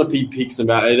there's going to be peaks and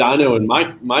valleys. I know in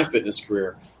my fitness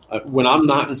career, when I'm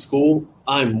not in school,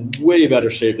 I'm way better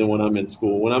shape than when I'm in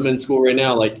school. When I'm in school right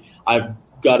now, like, I've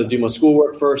got to do my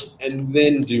schoolwork first, and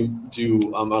then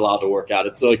I'm allowed to work out.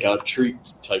 It's like a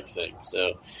treat type thing.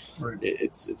 So right.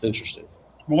 It's interesting.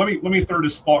 Well, let me throw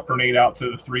this thought grenade out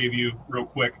to the three of you real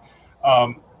quick.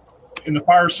 In the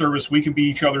fire service, we can be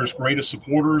each other's greatest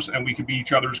supporters, and we can be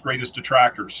each other's greatest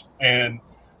detractors. And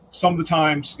some of the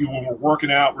times, when we're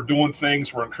working out, we're doing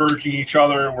things, we're encouraging each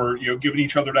other, we're giving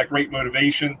each other that great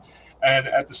motivation. And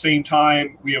at the same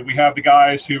time, we have the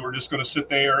guys who are just going to sit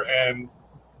there and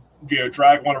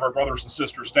drag one of our brothers and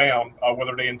sisters down,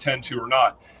 whether they intend to or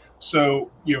not. So,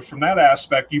 from that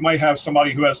aspect, you might have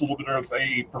somebody who has a little bit of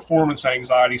a performance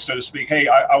anxiety, so to speak. Hey,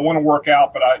 I want to work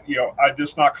out, but I'm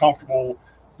just not comfortable,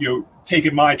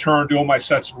 taking my turn, doing my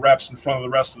sets and reps in front of the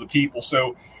rest of the people.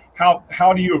 So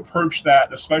how do you approach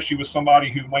that, especially with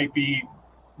somebody who might be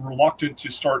reluctant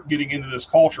to start getting into this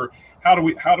culture? How do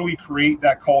we create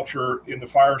that culture in the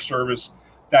fire service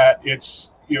that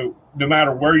it's, no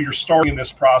matter where you're starting in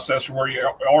this process or where you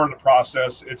are in the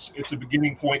process, it's a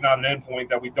beginning point, not an end point,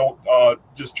 that we don't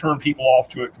just turn people off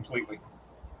to it completely?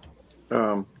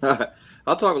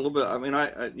 I'll talk a little bit. I mean,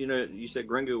 I you said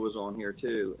Gringo was on here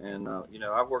too, and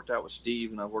I've worked out with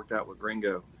Steve and I've worked out with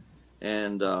Gringo,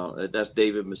 and that's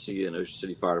David Messia in Ocean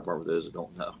City Fire Department. Those that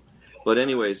don't know, but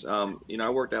anyways, I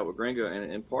worked out with Gringo,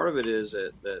 and part of it is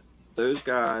that those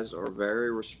guys are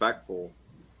very respectful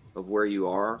of where you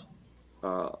are.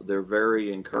 They're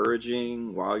very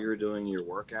encouraging while you're doing your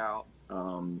workout,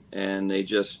 and they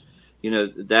just,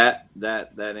 that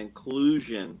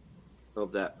inclusion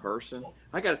of that person.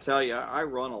 I got to tell you, I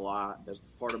run a lot. As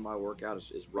part of my workout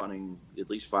is running at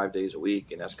least 5 days a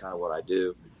week, and that's kind of what I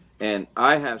do. And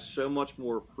I have so much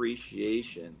more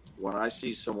appreciation when I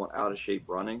see someone out of shape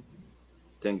running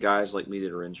than guys like me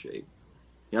that are in shape.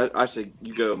 I say,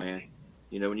 you go, man.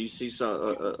 When you see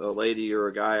a lady or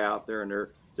a guy out there and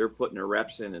they're putting their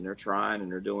reps in and they're trying and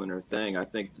they're doing their thing, I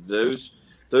think those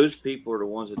people are the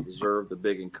ones that deserve the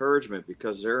big encouragement,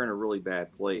 because they're in a really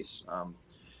bad place.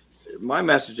 My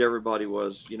message to everybody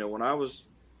was, when I was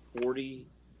 40,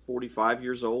 45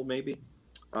 years old, maybe,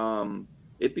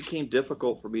 it became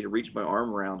difficult for me to reach my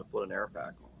arm around to put an air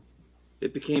pack on.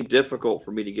 It became difficult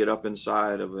for me to get up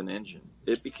inside of an engine.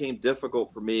 It became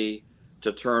difficult for me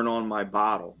to turn on my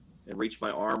bottle and reach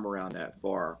my arm around that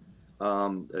far.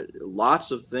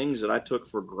 Lots of things that I took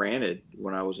for granted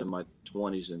when I was in my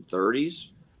 20s and 30s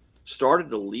started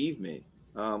to leave me.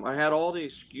 I had all the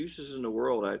excuses in the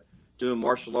world. I doing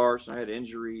martial arts, and I had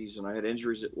injuries, and I had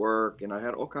injuries at work, and I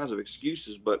had all kinds of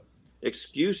excuses, but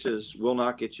excuses will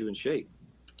not get you in shape,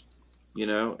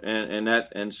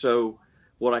 and so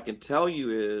what I can tell you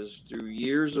is, through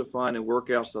years of finding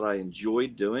workouts that I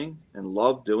enjoyed doing and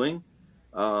loved doing,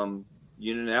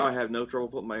 Now I have no trouble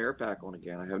putting my air pack on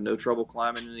again. I have no trouble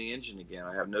climbing in the engine again.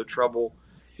 I have no trouble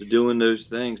doing those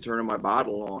things, turning my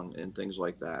bottle on and things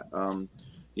like that. And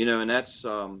that's,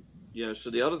 so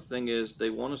the other thing is they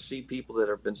want to see people that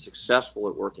have been successful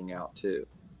at working out too.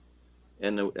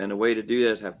 And the way to do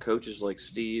that is have coaches like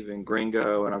Steve and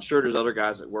Gringo, and I'm sure there's other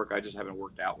guys at work. I just haven't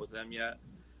worked out with them yet,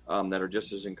 that are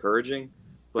just as encouraging.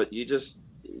 But you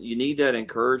need that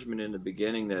encouragement in the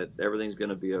beginning that everything's going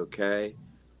to be okay.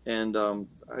 And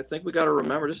I think we got to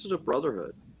remember this is a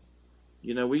brotherhood.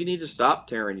 We need to stop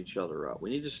tearing each other up. We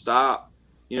need to stop.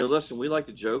 Listen, we like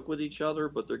to joke with each other,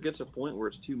 but there gets a point where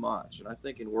it's too much. And I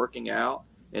think in working out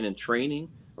and in training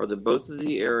are both of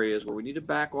the areas where we need to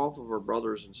back off of our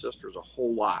brothers and sisters a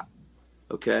whole lot.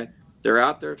 Okay? They're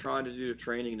out there trying to do the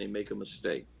training and they make a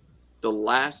mistake. The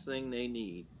last thing they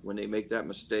need when they make that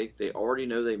mistake, they already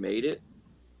know they made it,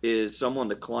 is someone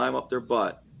to climb up their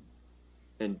butt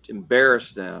and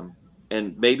embarrass them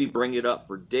and maybe bring it up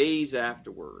for days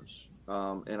afterwards.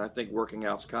 And I think working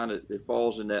out's it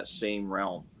falls in that same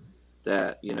realm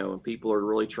that, when people are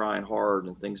really trying hard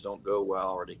and things don't go well,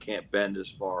 or they can't bend as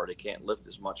far, or they can't lift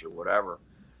as much or whatever.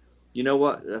 You know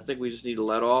what? I think we just need to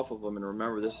let off of them and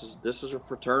remember this is a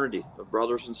fraternity of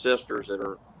brothers and sisters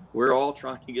we're all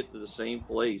trying to get to the same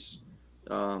place.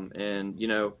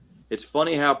 It's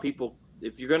funny how people,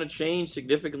 if you're going to change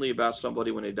significantly about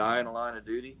somebody when they die in the line of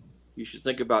duty, you should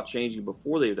think about changing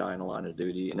before they die in the line of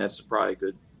duty. And that's probably a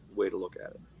good way to look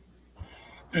at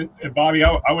it. And Bobby,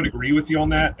 I would agree with you on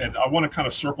that. And I want to kind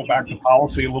of circle back to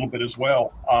policy a little bit as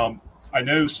well. I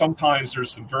know sometimes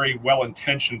there's some very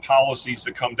well-intentioned policies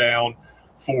that come down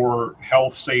for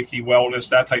health, safety, wellness,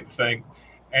 that type of thing.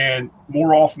 And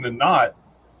more often than not,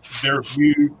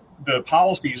 the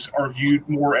policies are viewed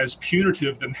more as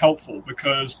punitive than helpful,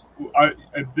 because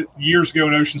years ago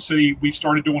in Ocean City, we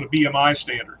started doing a BMI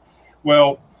standard.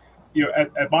 Well,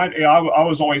 at my age, I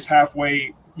was always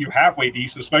halfway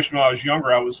decent, especially when I was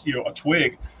younger. I was, a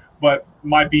twig, but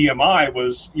my BMI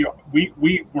was,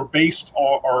 we were based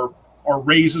on our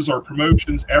raises, our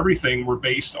promotions, everything were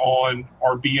based on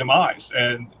our BMIs.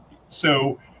 And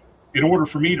so in order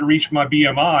for me to reach my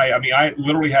BMI, I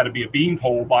literally had to be a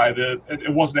beanpole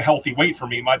it wasn't a healthy weight for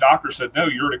me. My doctor said, no,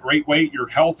 you're at a great weight. You're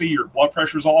healthy. Your blood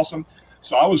pressure is awesome.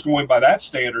 So I was going by that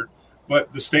standard,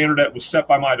 but the standard that was set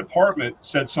by my department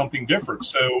said something different.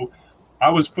 So I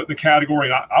was put in the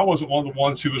category, and I wasn't one of the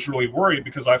ones who was really worried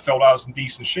because I felt I was in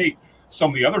decent shape. Some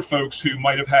of the other folks who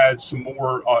might have had some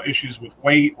more issues with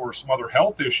weight or some other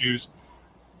health issues,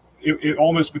 it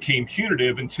almost became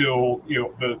punitive until,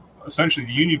 essentially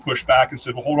the union pushed back and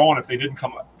said, well, hold on, if they didn't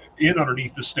come in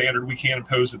underneath the standard, we can't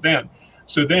impose it then.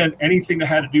 So then anything that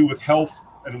had to do with health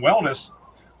and wellness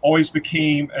always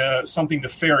became something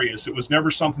nefarious. It was never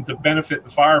something to benefit the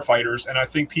firefighters. And I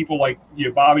think people like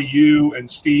Bobby, you and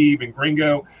Steve and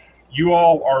Gringo, you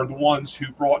all are the ones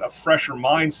who brought a fresher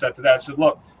mindset to that. Said,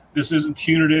 look, this isn't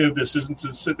punitive. This isn't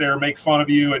to sit there and make fun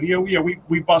of you. And,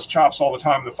 we bust chops all the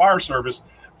time in the fire service.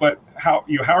 But how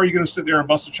are you going to sit there and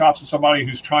bust the chops of somebody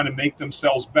who's trying to make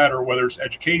themselves better, whether it's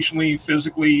educationally,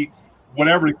 physically,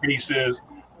 whatever the case is?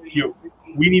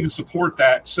 We need to support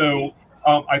that. So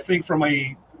I think from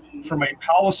a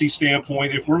policy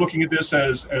standpoint, if we're looking at this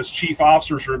as chief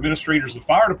officers or administrators of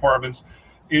fire departments,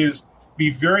 is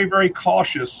be very, very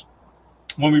cautious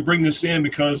when we bring this in,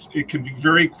 because it can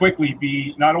very quickly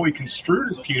be not only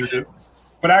construed as punitive,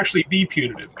 but actually be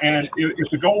punitive. And if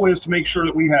the goal is to make sure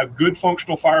that we have good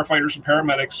functional firefighters and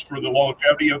paramedics for the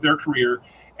longevity of their career,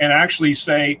 and actually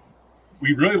say,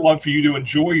 we'd really love for you to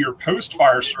enjoy your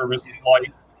post-fire service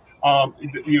life,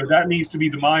 that needs to be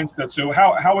the mindset. So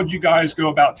how would you guys go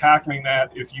about tackling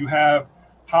that if you have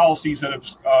policies that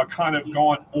have kind of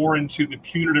gone more into the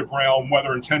punitive realm,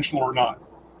 whether intentional or not?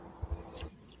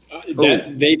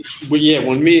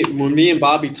 When me and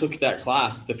Bobby took that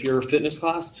class, the Pure Fitness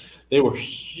class, they were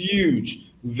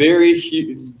huge,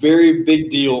 very big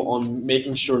deal on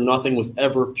making sure nothing was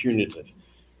ever punitive.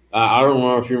 I don't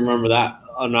know if you remember that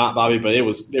or not, Bobby, but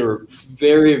they were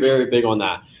very, very big on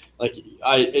that. Like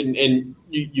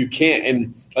you can't,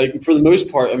 and like for the most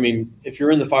part, if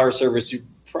you're in the fire service, you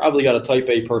probably got a type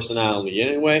A personality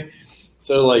anyway.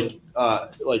 So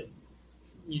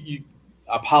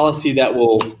a policy that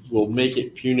will make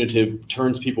it punitive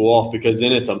turns people off, because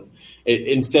then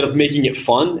instead of making it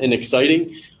fun and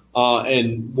exciting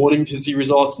and wanting to see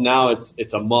results, now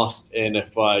it's a must. And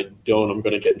if I don't, I'm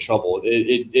going to get in trouble.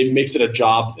 It makes it a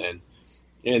job then,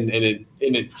 and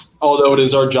it although it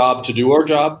is our job to do our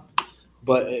job,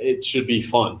 but it should be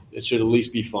fun. It should at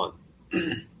least be fun.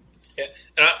 Yeah,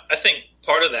 and I think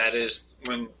part of that is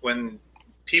when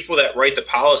people that write the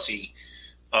policy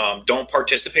don't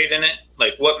participate in it,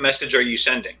 like what message are you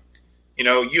sending?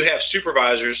 You have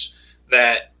supervisors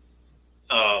that,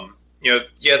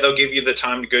 they'll give you the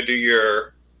time to go do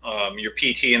your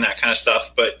PT and that kind of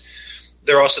stuff, but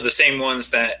they're also the same ones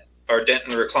that are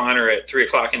denting the recliner at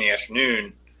 3:00 in the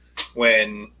afternoon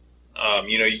when,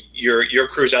 your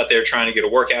crew's out there trying to get a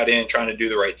workout in, trying to do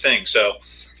the right thing. So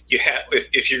you have,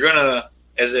 if you're going to,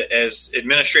 as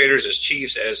administrators, as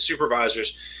chiefs, as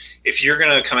supervisors, if you're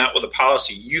going to come out with a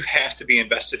policy, you have to be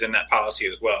invested in that policy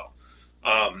as well.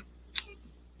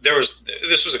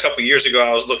 This was a couple of years ago.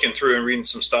 I was looking through and reading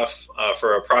some stuff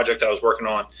for a project I was working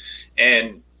on,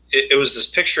 and it was this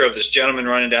picture of this gentleman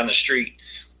running down the street,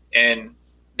 and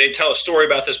they tell a story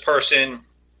about this person,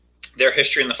 their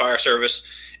history in the fire service,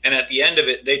 and at the end of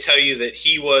it, they tell you that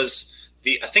he was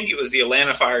I think it was the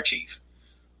Atlanta fire chief,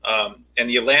 and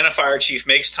the Atlanta fire chief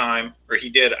makes time, or he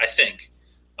did, I think.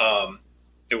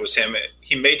 It was him.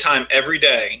 He made time every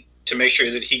day to make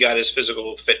sure that he got his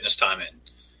physical fitness time in.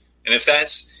 And if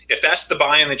that's the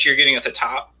buy-in that you're getting at the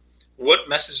top, what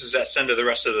message does that send to the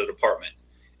rest of the department?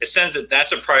 It sends that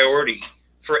that's a priority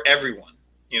for everyone.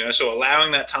 So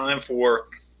allowing that time from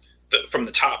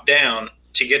the top down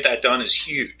to get that done is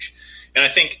huge. And I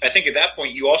think at that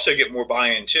point you also get more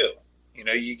buy-in too.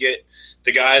 You get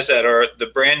the guys that are the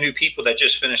brand new people that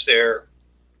just finished their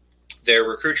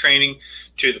recruit training,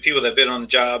 to the people that have been on the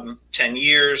job 10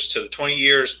 years, to the 20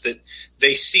 years, that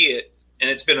they see it, and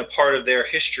it's been a part of their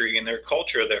history and their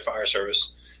culture of their fire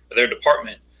service, or their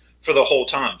department, for the whole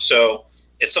time. So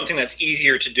it's something that's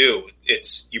easier to do.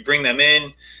 It's, you bring them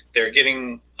in, they're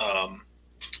getting,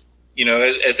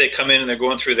 as they come in and they're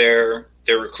going through their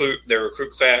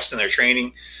recruit class and their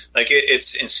training, like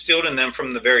it's instilled in them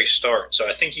from the very start. So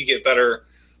I think you get better,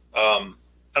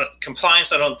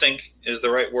 compliance, I don't think is the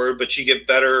right word, but you get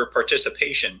better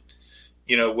participation,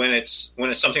 when it's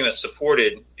something that's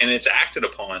supported and it's acted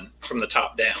upon from the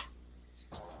top down.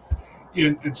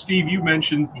 And Steve, you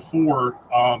mentioned before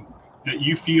that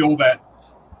you feel that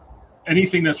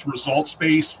anything that's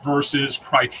results-based versus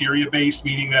criteria-based,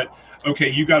 meaning that, okay,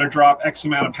 you got to drop X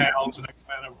amount of pounds in X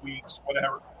amount of weeks,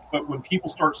 whatever. But when people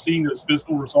start seeing those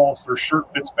physical results, their shirt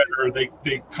fits better, they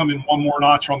come in one more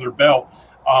notch on their belt.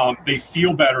 They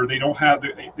feel better. They don't have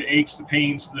the aches, the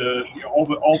pains, all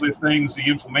the things, the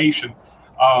inflammation.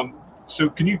 So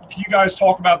can you guys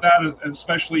talk about that,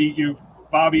 especially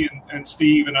Bobby and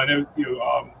Steve, and I know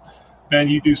Ben,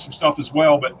 you do some stuff as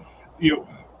well. But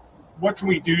what can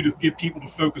we do to get people to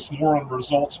focus more on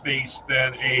results based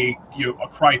than a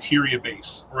criteria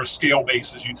base or a scale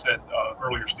base, as you said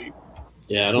earlier, Steve?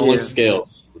 Yeah, I don't like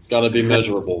scales. It's got to be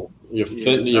measurable. Your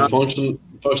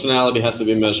functionality has to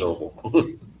be measurable.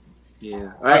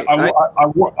 Yeah, I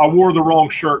wore the wrong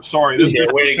shirt. Sorry.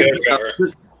 Way to go,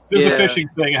 Trevor. This is a fishing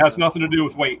thing. It has nothing to do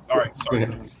with weight. All right, sorry.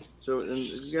 So,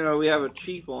 and we have a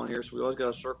chief on here, so we always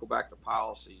got to circle back to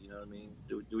policy. You know what I mean?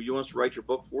 Do you want us to write your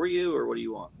book for you, or what do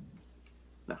you want?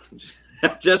 No,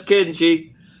 just kidding,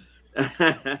 Chief.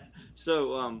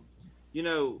 So,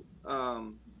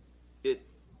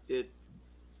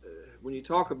 when you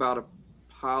talk about a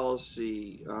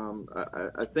policy,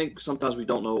 I think sometimes we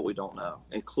don't know what we don't know,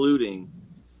 including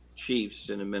chiefs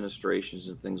and administrations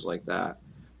and things like that.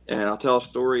 And I'll tell a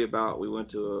story about, we went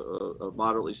to a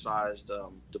moderately sized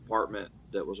department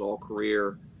that was all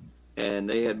career, and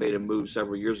they had made a move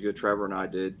several years ago. Trevor and I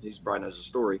did. He probably knows the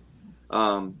story.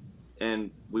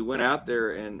 And we went out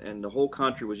there, and the whole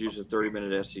country was using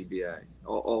 30-minute SCBA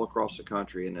all across the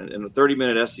country. And a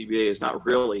 30-minute SCBA is not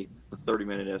really a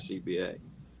 30-minute SCBA.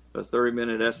 A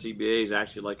 30-minute SCBA is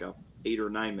actually like a 8 or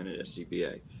 9-minute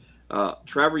SCBA.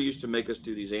 Trevor used to make us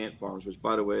do these ant farms, which,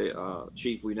 by the way,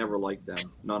 Chief, we never liked them.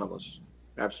 None of us.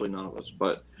 Absolutely none of us.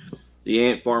 But the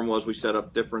ant farm was, we set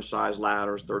up different size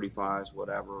ladders, 35s,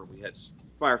 whatever. We had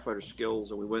firefighter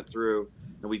skills, and we went through,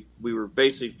 and we were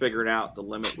basically figuring out the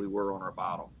limit we were on our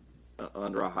bottle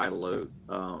under a high load,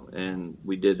 and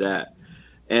we did that.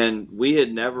 And we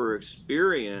had never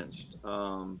experienced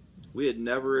a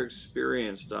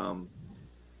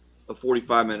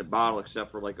 45-minute bottle,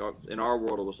 except for, like, in our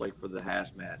world, it was like for the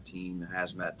hazmat team, the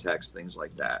hazmat techs, things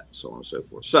like that, so on and so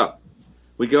forth. So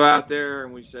we go out there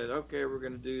and we said, okay, we're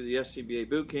going to do the SCBA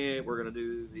boot camp. We're going to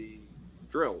do the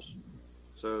drills.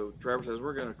 So Trevor says,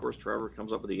 of course, Trevor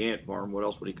comes up with the ant farm. What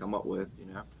else would he come up with,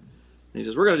 And he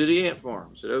says, we're going to do the ant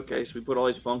farm. I said, okay. So we put all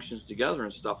these functions together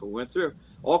and stuff, and we went through.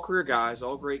 All career guys,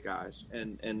 all great guys,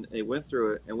 and they went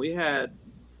through it. And we had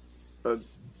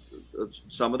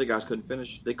some of the guys couldn't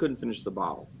finish the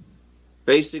bottle.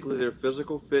 Basically, their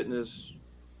physical fitness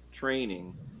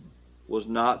training was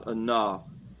not enough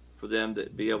for them to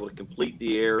be able to complete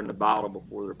the air in the bottle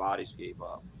before their bodies gave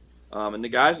up. And the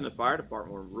guys in the fire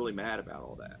department were really mad about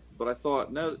all that. But I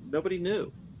thought, no, nobody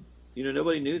knew.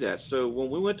 Nobody knew that. So when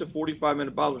we went to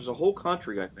 45-minute bottles, the whole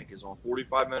country, I think, is on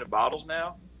 45-minute bottles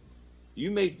now.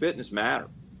 You made fitness matter.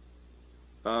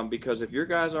 Because if your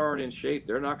guys aren't in shape,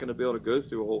 they're not going to be able to go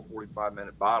through a whole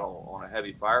 45-minute bottle on a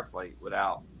heavy firefight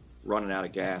without running out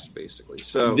of gas, basically.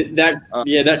 So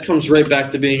that comes right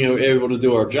back to being able to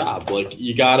do our job. Like,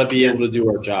 you got to be able to do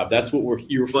our job. That's what we're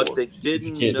here for. But they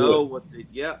didn't know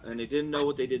and they didn't know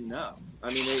what they didn't know.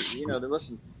 I mean,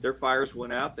 listen, their fires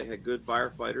went out. They had good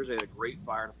firefighters. They had a great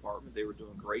fire department. They were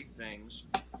doing great things.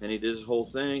 And he did his whole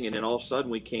thing. And then all of a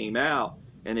sudden we came out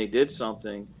and they did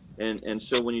something. And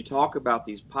so when you talk about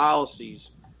these policies,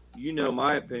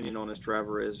 my opinion on this,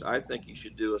 Trevor, is I think you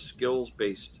should do a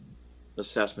skills-based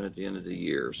assessment at the end of the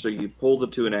year. So you pull the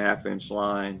 2.5-inch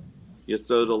line, you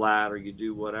throw the ladder, you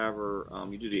do whatever,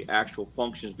 you do the actual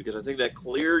functions, because I think that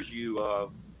clears you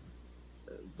of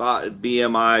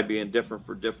BMI being different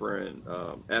for different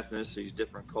ethnicities,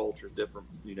 different cultures, different,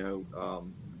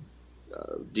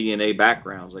 DNA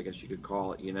backgrounds, I guess you could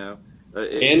call it,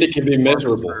 and it can be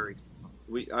measurable.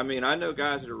 I know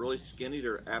guys that are really skinny,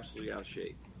 they're absolutely out of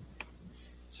shape.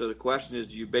 So the question is,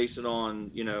 do you base it on,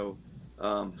 do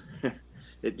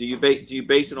you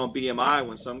base it on BMI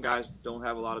when some guys don't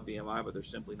have a lot of BMI, but they're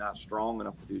simply not strong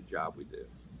enough to do the job we do?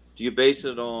 Do you base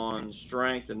it on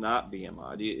strength and not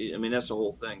BMI? That's the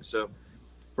whole thing. So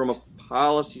from a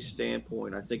policy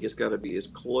standpoint, I think it's got to be as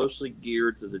closely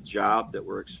geared to the job that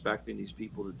we're expecting these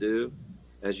people to do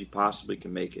as you possibly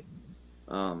can make it.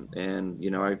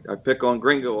 I pick on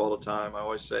Gringo all the time. I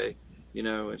always say,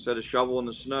 instead of shoveling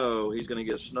the snow, he's going to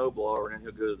get a snow blower, and then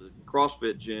he'll go to the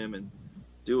CrossFit gym and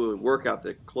do a workout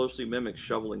that closely mimics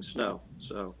shoveling snow.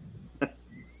 So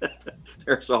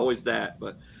there's always that.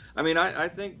 But I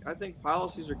think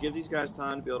policies are give these guys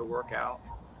time to be able to work out,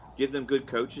 give them good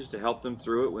coaches to help them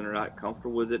through it when they're not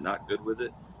comfortable with it, not good with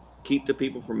it, keep the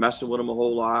people from messing with them a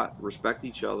whole lot, respect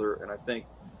each other. And I think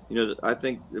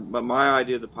my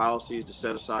idea of the policy is to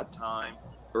set aside time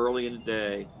early in the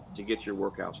day to get your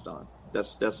workouts done.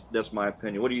 That's my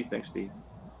opinion. What do you think, Steve?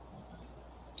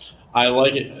 I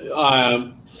like it.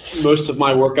 Most of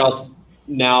my workouts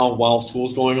now, while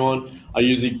school's going on, I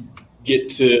usually get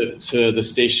to the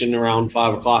station around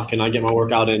 5 o'clock, and I get my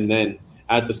workout in then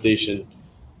at the station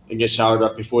and get showered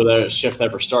up before the shift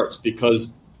ever starts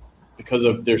because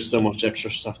of there's so much extra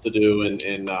stuff to do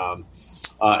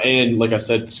and like I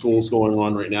said, school's going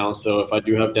on right now. So if I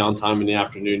do have downtime in the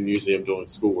afternoon, usually I'm doing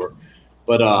schoolwork.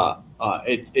 But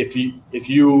if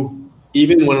you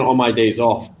even when on my days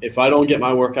off, if I don't get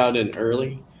my workout in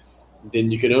early, then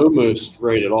you can almost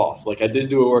write it off. Like I did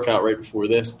do a workout right before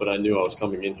this, but I knew I was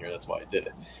coming in here. That's why I did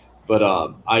it. But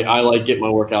I like getting my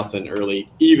workouts in early,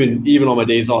 even on my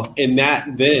days off, and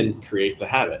that then creates a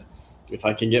habit. If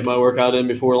I can get my workout in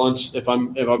before lunch, if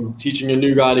I'm teaching a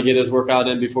new guy to get his workout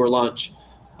in before lunch,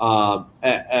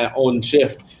 on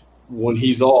shift when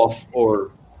he's off,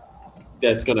 or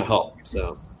that's going to help.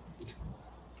 So.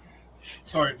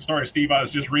 Sorry, Steve. I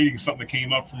was just reading something that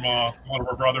came up from one of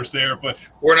our brothers there, but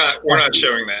we're not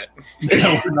showing that.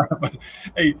 No, we're not. But,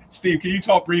 hey, Steve, can you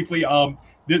talk briefly?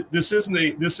 This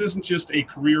isn't just a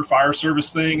career fire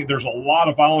service thing. There's a lot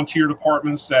of volunteer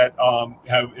departments that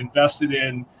have invested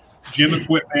in gym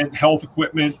equipment, health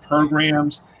equipment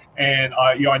programs, and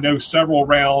I know several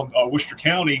around Worcester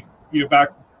County. Back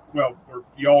where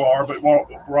y'all are, but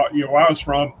where I was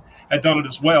from, had done it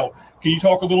as well. Can you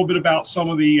talk a little bit about some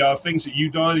of the things that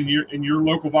you've done in your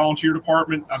local volunteer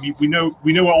department? We know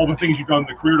all the things you've done in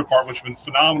the career department, which have been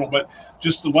phenomenal, but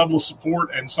just the level of support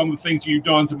and some of the things you've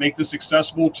done to make this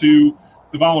accessible to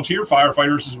the volunteer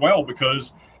firefighters as well.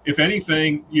 Because if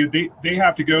anything, they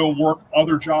have to go and work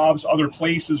other jobs, other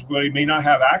places where they may not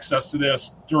have access to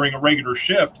this during a regular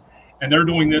shift. And they're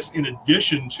doing this in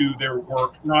addition to their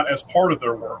work, not as part of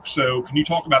their work. So can you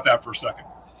talk about that for a second?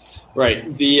 Right.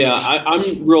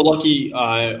 I'm real lucky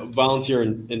volunteer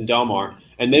in Del Mar,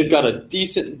 and they've got a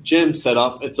decent gym set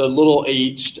up. It's a little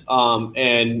aged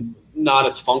and not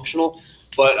as functional,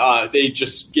 but they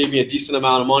just gave me a decent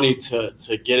amount of money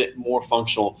to get it more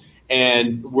functional.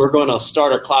 And we're going to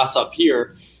start a class up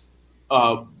here.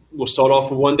 We'll start off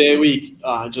with 1 day a week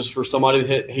just for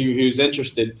somebody who's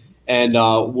interested. And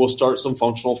we'll start some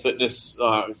functional fitness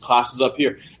classes up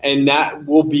here. And that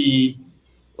will be,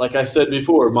 like I said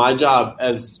before, my job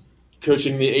as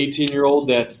coaching the 18-year-old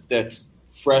that's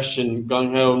fresh and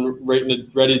gung-ho and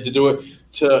ready to do it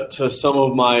to some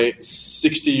of my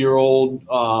 60-year-old,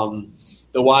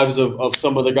 the wives of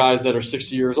some of the guys that are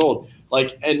 60 years old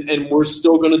And we're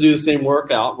still going to do the same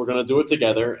workout. We're going to do it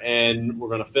together, and we're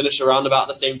going to finish around about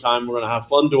the same time. We're going to have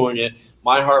fun doing it.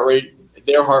 My heart rate,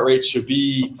 their heart rate should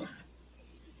be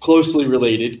closely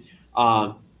related.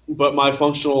 But my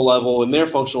functional level and their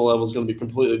functional level is going to be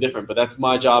completely different. But that's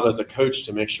my job as a coach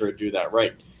to make sure to do that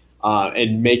right,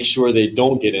 and make sure they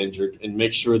don't get injured, and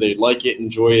make sure they like it,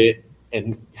 enjoy it,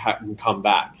 and come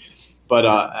back. But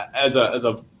as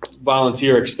a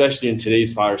volunteer, especially in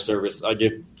today's fire service, I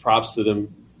give props to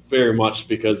them very much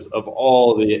because of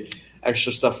all the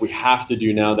extra stuff we have to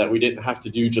do now that we didn't have to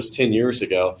do just 10 years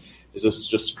ago. Is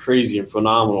just crazy and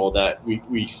phenomenal that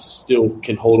we still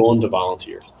can hold on to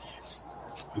volunteers.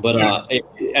 But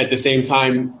at the same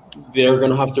time, they're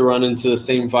going to have to run into the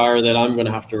same fire that I'm going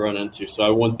to have to run into. So I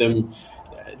want them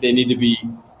 – we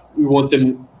want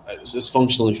them as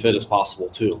functionally fit as possible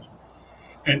too.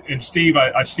 And Steve,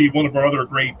 I see one of our other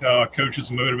great coaches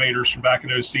and motivators from back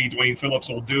in OC, Dwayne Phillips,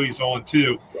 Old Dewey's on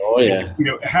too. Oh yeah.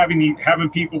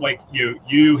 Having people like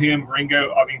you, him,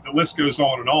 Gringo. I mean, the list goes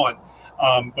on and on.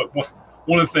 But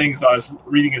one of the things I was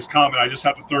reading his comment, I just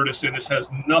have to throw this in. This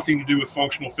has nothing to do with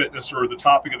functional fitness or the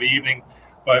topic of the evening,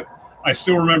 but I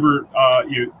still remember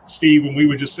Steve, when we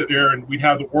would just sit there and we'd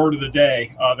have the word of the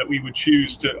day that we would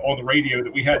choose on the radio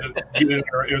that we had to get in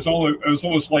there. It was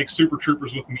almost like Super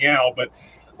Troopers with Meow. But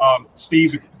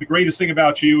Steve, the greatest thing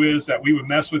about you is that we would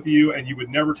mess with you and you would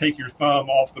never take your thumb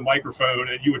off the microphone,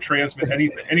 and you would transmit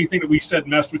anything that we said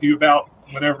messed with you about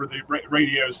whenever the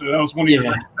radio. So that was one of your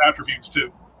greatest attributes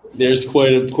too. There's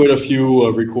quite a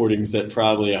few recordings that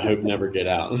probably I hope never get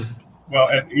out. Well,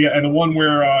 and the one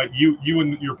where you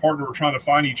and your partner were trying to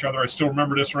find each other, I still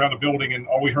remember this around the building, and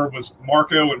all we heard was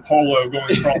Marco and Polo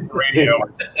going across the radio.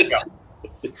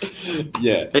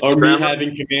 Yeah, or me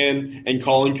having command and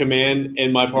calling command,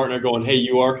 and my partner going, "Hey,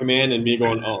 you are command," and me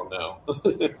going, "Oh no."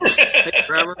 Hey,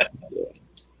 Trevor.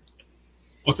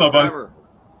 What's up, buddy? Trevor.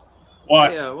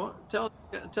 What? Yeah, well,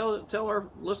 tell our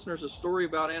listeners a story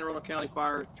about Anne Arundel County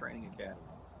Fire Training Academy.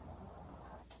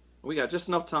 We got just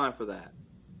enough time for that.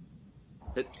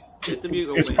 Hit the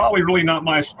mute. It's probably really not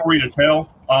my story to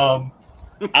tell.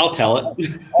 I'll tell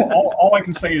it. all I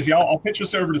can say is, I'll pitch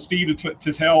this over to Steve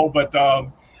to tell. But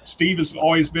Steve has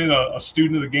always been a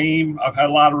student of the game. I've had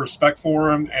a lot of respect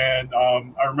for him, and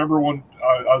I remember when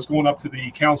I was going up to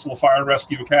the Council of Fire and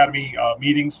Rescue Academy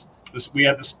meetings. We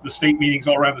had the state meetings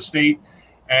all around the state,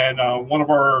 and one of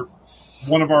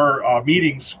our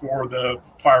meetings for the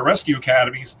fire rescue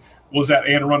academies was at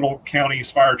Anne Arundel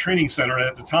County's Fire Training Center. And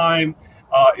at the time,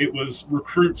 it was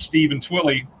recruit Stephen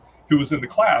Twilley who was in the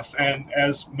class. And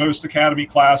as most academy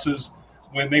classes,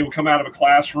 when they would come out of a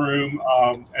classroom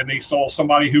and they saw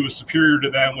somebody who was superior to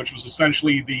them, which was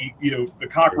essentially the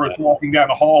cockroach walking down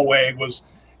the hallway, was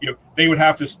they would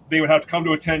have to come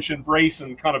to attention, brace,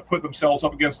 and kind of put themselves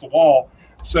up against the wall.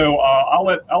 So I'll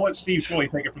let Steve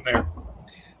Twilley take it from there.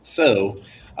 So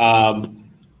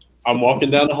I'm walking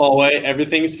down the hallway.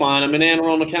 Everything's fine. I'm in Anne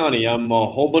Arundel County. I'm a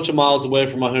whole bunch of miles away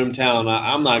from my hometown.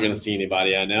 I'm not going to see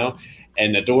anybody I know.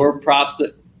 And the door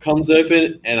comes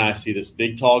open, and I see this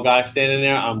big, tall guy standing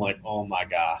there. I'm like, oh, my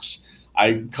gosh.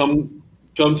 I come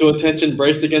to attention,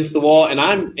 brace against the wall, and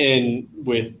I'm in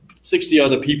with 60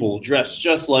 other people dressed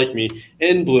just like me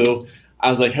in blue. I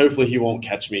was like, hopefully he won't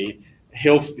catch me.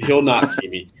 He'll not see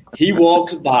me. He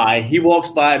walks by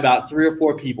about 3 or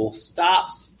 4 people,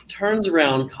 stops, turns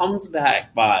around, comes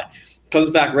back right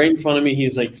in front of me.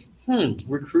 He's like,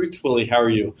 Recruit Twilley, how are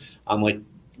you? I'm like,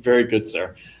 very good,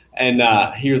 sir. And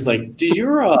he was like, do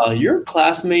your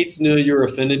classmates know your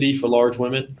affinity for large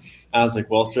women? I was like,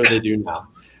 well, sir, they do now.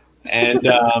 And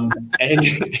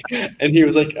and he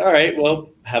was like, all right, well,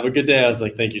 have a good day. I was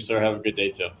like, thank you, sir. Have a good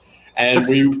day too. And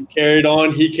we carried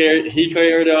on. He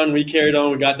carried on. We carried on.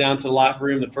 We got down to the locker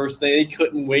room. The first thing, they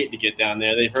couldn't wait to get down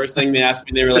there. The first thing they asked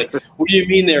me, they were like, what do you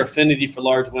mean their affinity for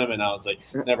large women? I was like,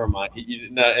 never mind.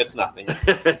 No, it's nothing.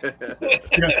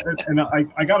 Yeah, and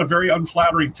I got a very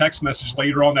unflattering text message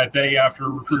later on that day after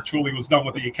Recruit Twilley was done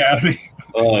with the academy.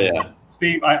 Oh, yeah. So,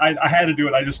 Steve, I had to do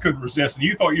it. I just couldn't resist. And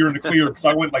you thought you were in the clear because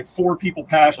I went like 4 people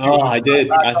past you. Oh, I did.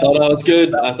 I thought I was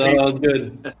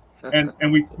good. And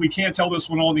we can't tell this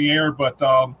one on the air, but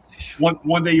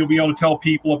one day you'll be able to tell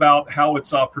people about how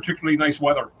it's particularly nice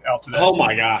weather out today. Oh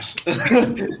my gosh,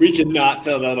 we cannot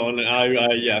tell that on.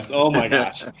 Yes. Oh my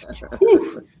gosh.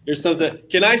 There's something.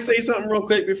 Can I say something real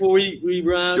quick before we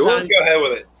run out of time? Go ahead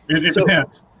with it. It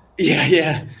depends.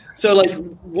 Yeah. So like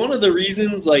one of the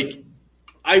reasons like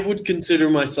I would consider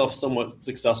myself somewhat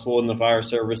successful in the fire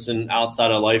service and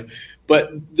outside of life, but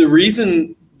the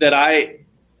reason that I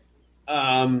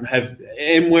am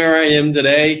where I am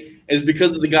today is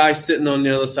because of the guy sitting on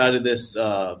the other side of this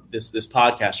this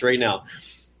podcast right now.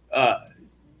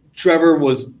 Trevor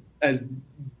has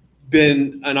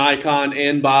been an icon,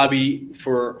 and Bobby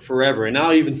for forever, and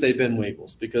I'll even say Ben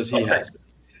Wiggles because he has.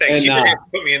 Thanks. You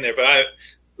put me in there, but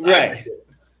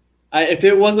if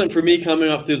it wasn't for me coming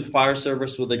up through the fire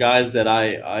service with the guys that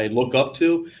I look up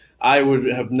to, I would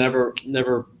have never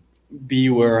be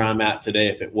where I'm at today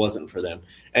if it wasn't for them.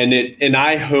 And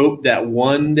I hope that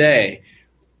one day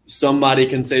somebody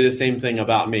can say the same thing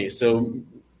about me. So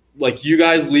like you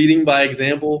guys leading by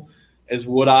example is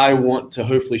what I want to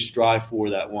hopefully strive for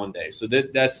that one day. So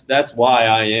that's why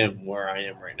I am where I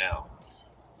am right now.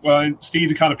 Well, and Steve,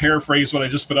 to kind of paraphrase what I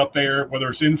just put up there, whether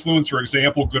it's influence or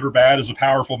example, good or bad, is a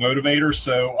powerful motivator.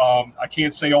 So I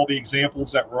can't say all the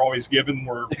examples that were always given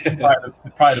were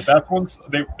probably the best ones.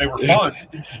 They were fun.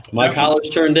 My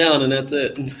college turned down, and that's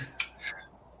it.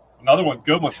 Another one,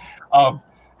 good one.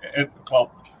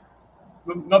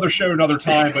 Another show, another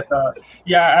time. But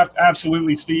yeah,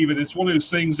 absolutely, Steve. And it's one of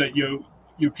those things that you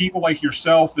people like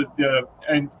yourself that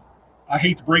and. I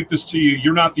hate to break this to you.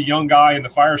 You're not the young guy in the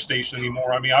fire station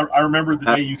anymore. I mean, I remember the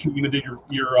day you came and did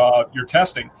your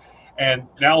testing, and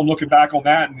now I'm looking back on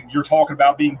that, and you're talking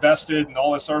about being vested and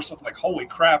all this other stuff. Like, holy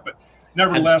crap! But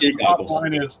nevertheless, the bottom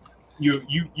line is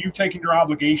you've taken your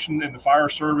obligation in the fire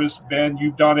service. Ben,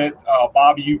 you've done it.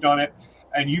 Bobby, you've done it,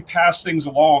 and you've passed things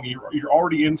along. You're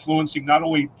already influencing not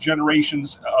only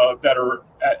generations that are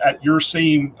at your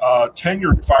same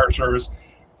tenure in fire service.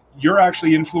 You're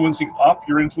actually influencing up,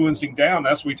 you're influencing down.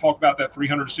 That's what we talk about, that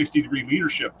 360-degree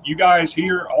leadership. You guys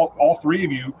here, all three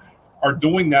of you, are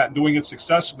doing that and doing it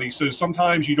successfully. So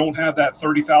sometimes you don't have that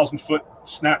 30,000-foot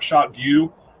snapshot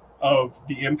view of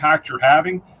the impact you're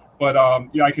having. But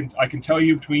I can tell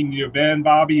you between Ben,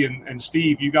 Bobby, and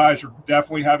Steve, you guys are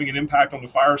definitely having an impact on the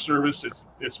fire service.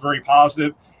 It's very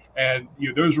positive, and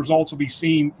those results will be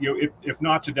seen. If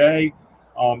not today,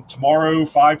 tomorrow,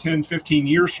 5, 10, 15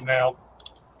 years from now.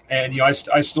 And I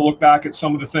still look back at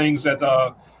some of the things that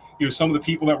some of the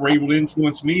people that were able to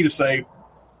influence me to say,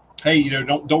 hey,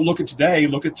 don't look at today,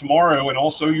 look at tomorrow, and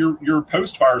also your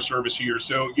post fire service year.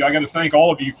 So I got to thank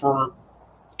all of you for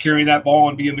carrying that ball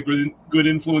and being the good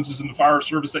influences in the fire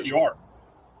service that you are.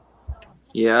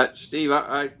 Yeah, Steve,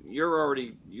 you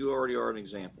already are an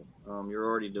example. You're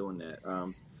already doing that.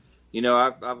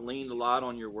 I've leaned a lot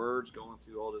on your words going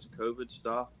through all this COVID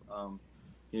stuff.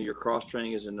 Your cross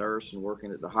training as a nurse and working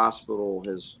at the hospital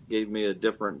has gave me a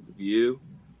different view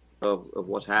of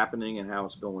what's happening and how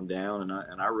it's going down,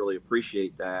 and I really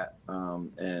appreciate that.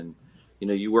 And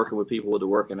you working with people that are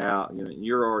working out,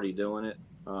 you're already doing it.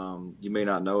 You may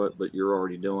not know it, but you're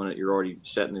already doing it. You're already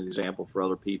setting an example for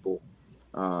other people,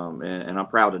 and I'm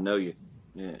proud to know you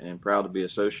and proud to be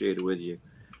associated with you.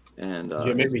 And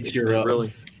you make me tear up.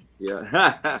 Really,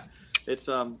 yeah. It's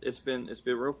been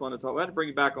real fun to talk. We had to bring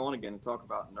you back on again and talk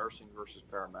about nursing versus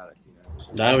paramedic.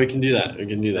 No, we can do that.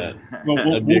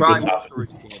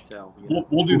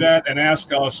 We'll do that and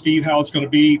ask Steve how it's going to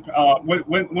be.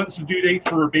 When's the due date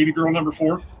for baby girl number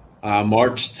 4?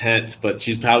 March 10th, but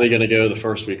she's probably going to go the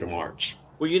first week of March.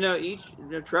 Well,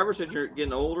 Trevor said you're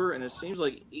getting older, and it seems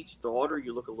like each daughter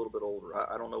you look a little bit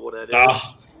older. I don't know what that is.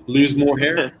 Lose more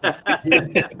hair.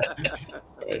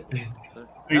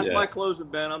 Right. That's my closing,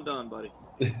 Ben. I'm done, buddy.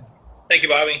 Thank you,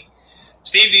 Bobby.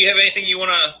 Steve, do you have anything you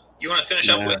want to finish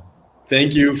up with?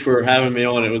 Thank you for having me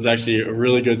on. It was actually a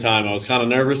really good time. I was kind of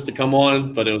nervous to come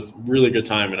on, but it was a really good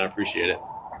time, and I appreciate it.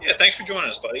 Yeah, thanks for joining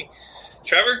us, buddy.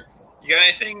 Trevor, you got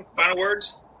anything? Final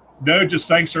words? No, just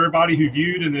thanks to everybody who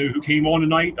viewed and who came on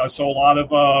tonight. I saw a lot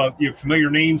of familiar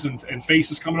names and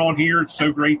faces coming on here. It's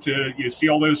so great to see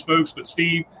all those folks. But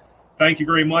Steve, thank you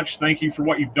very much. Thank you for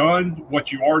what you've done,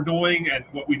 what you are doing, and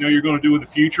what we know you're going to do in the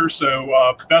future.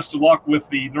 So best of luck with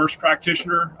the nurse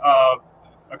practitioner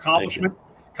accomplishment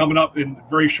coming up in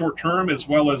very short term, as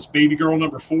well as baby girl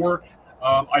number 4.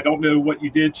 I don't know what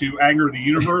you did to anger the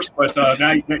universe, but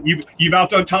now you've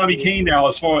outdone Tommy Kane now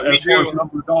as far as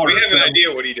number of daughters. We have an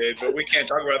idea what he did, but we can't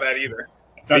talk about that either.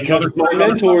 Because of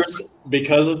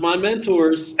my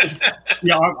mentors.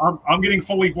 Yeah, I'm getting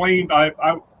fully blamed. I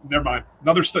never mind.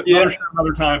 Another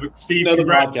time. But Steve,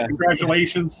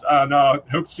 congratulations, and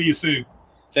hope to see you soon.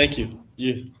 Thank you.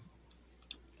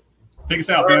 Take us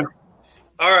out, man.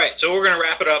 All right, so we're going to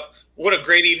wrap it up. What a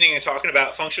great evening and talking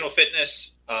about functional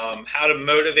fitness, how to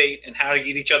motivate and how to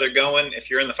get each other going if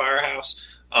you're in the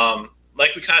firehouse.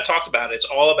 Like we kind of talked about, it's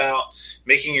all about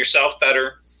making yourself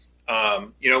better.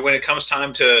 When it comes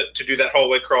time to do that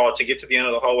hallway crawl, to get to the end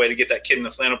of the hallway, to get that kid in the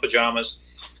flannel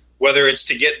pajamas, whether it's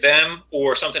to get them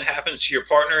or something happens to your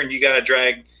partner and you got to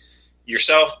drag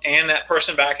yourself and that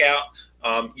person back out,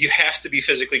 you have to be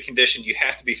physically conditioned. You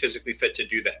have to be physically fit to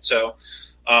do that. So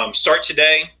start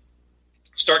today,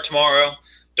 start tomorrow.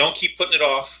 Don't keep putting it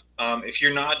off. If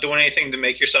you're not doing anything to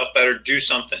make yourself better, do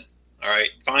something. All right.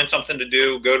 Find something to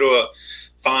do. Go to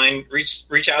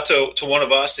reach out to one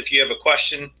of us. If you have a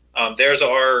question, there's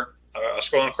our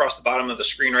scrolling across the bottom of the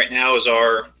screen right now is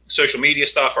our social media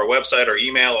stuff, our website, our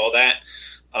email, all that.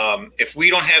 If we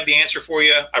don't have the answer for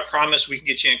you, I promise we can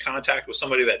get you in contact with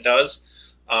somebody that does,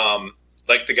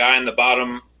 like the guy in the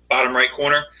bottom right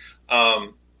corner.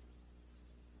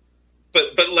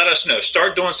 But let us know.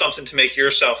 Start doing something to make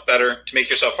yourself better, to make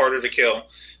yourself harder to kill.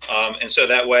 And so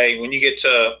that way, when you get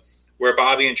to where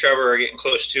Bobby and Trevor are getting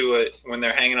close to it, when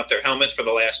they're hanging up their helmets for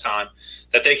the last time,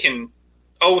 that they can,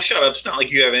 oh, shut up. It's not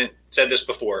like you haven't said this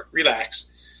before.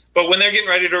 Relax. But when they're getting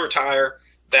ready to retire,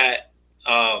 that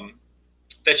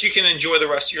you can enjoy the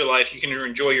rest of your life. You can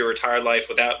enjoy your retired life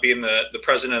without being the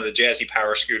president of the Jazzy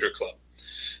Power Scooter Club.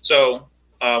 So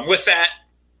with that,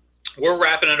 we're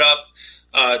wrapping it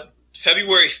up.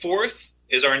 February 4th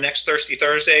is our next Thirsty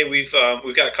Thursday. We've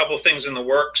got a couple of things in the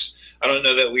works. I don't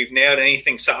know that we've nailed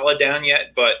anything solid down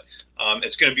yet, but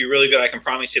it's going to be really good. I can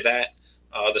promise you that.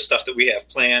 The stuff that we have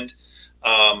planned.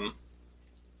 I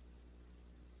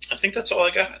think that's all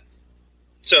I got.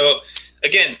 So,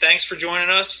 again, thanks for joining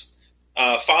us.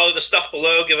 Follow the stuff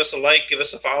below. Give us a like. Give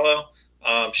us a follow.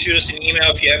 Shoot us an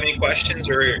email if you have any questions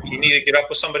or you need to get up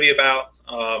with somebody about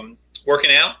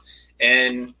working out.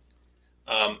 And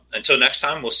until next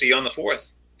time, we'll see you on the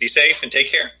 4th. Be safe and take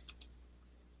care.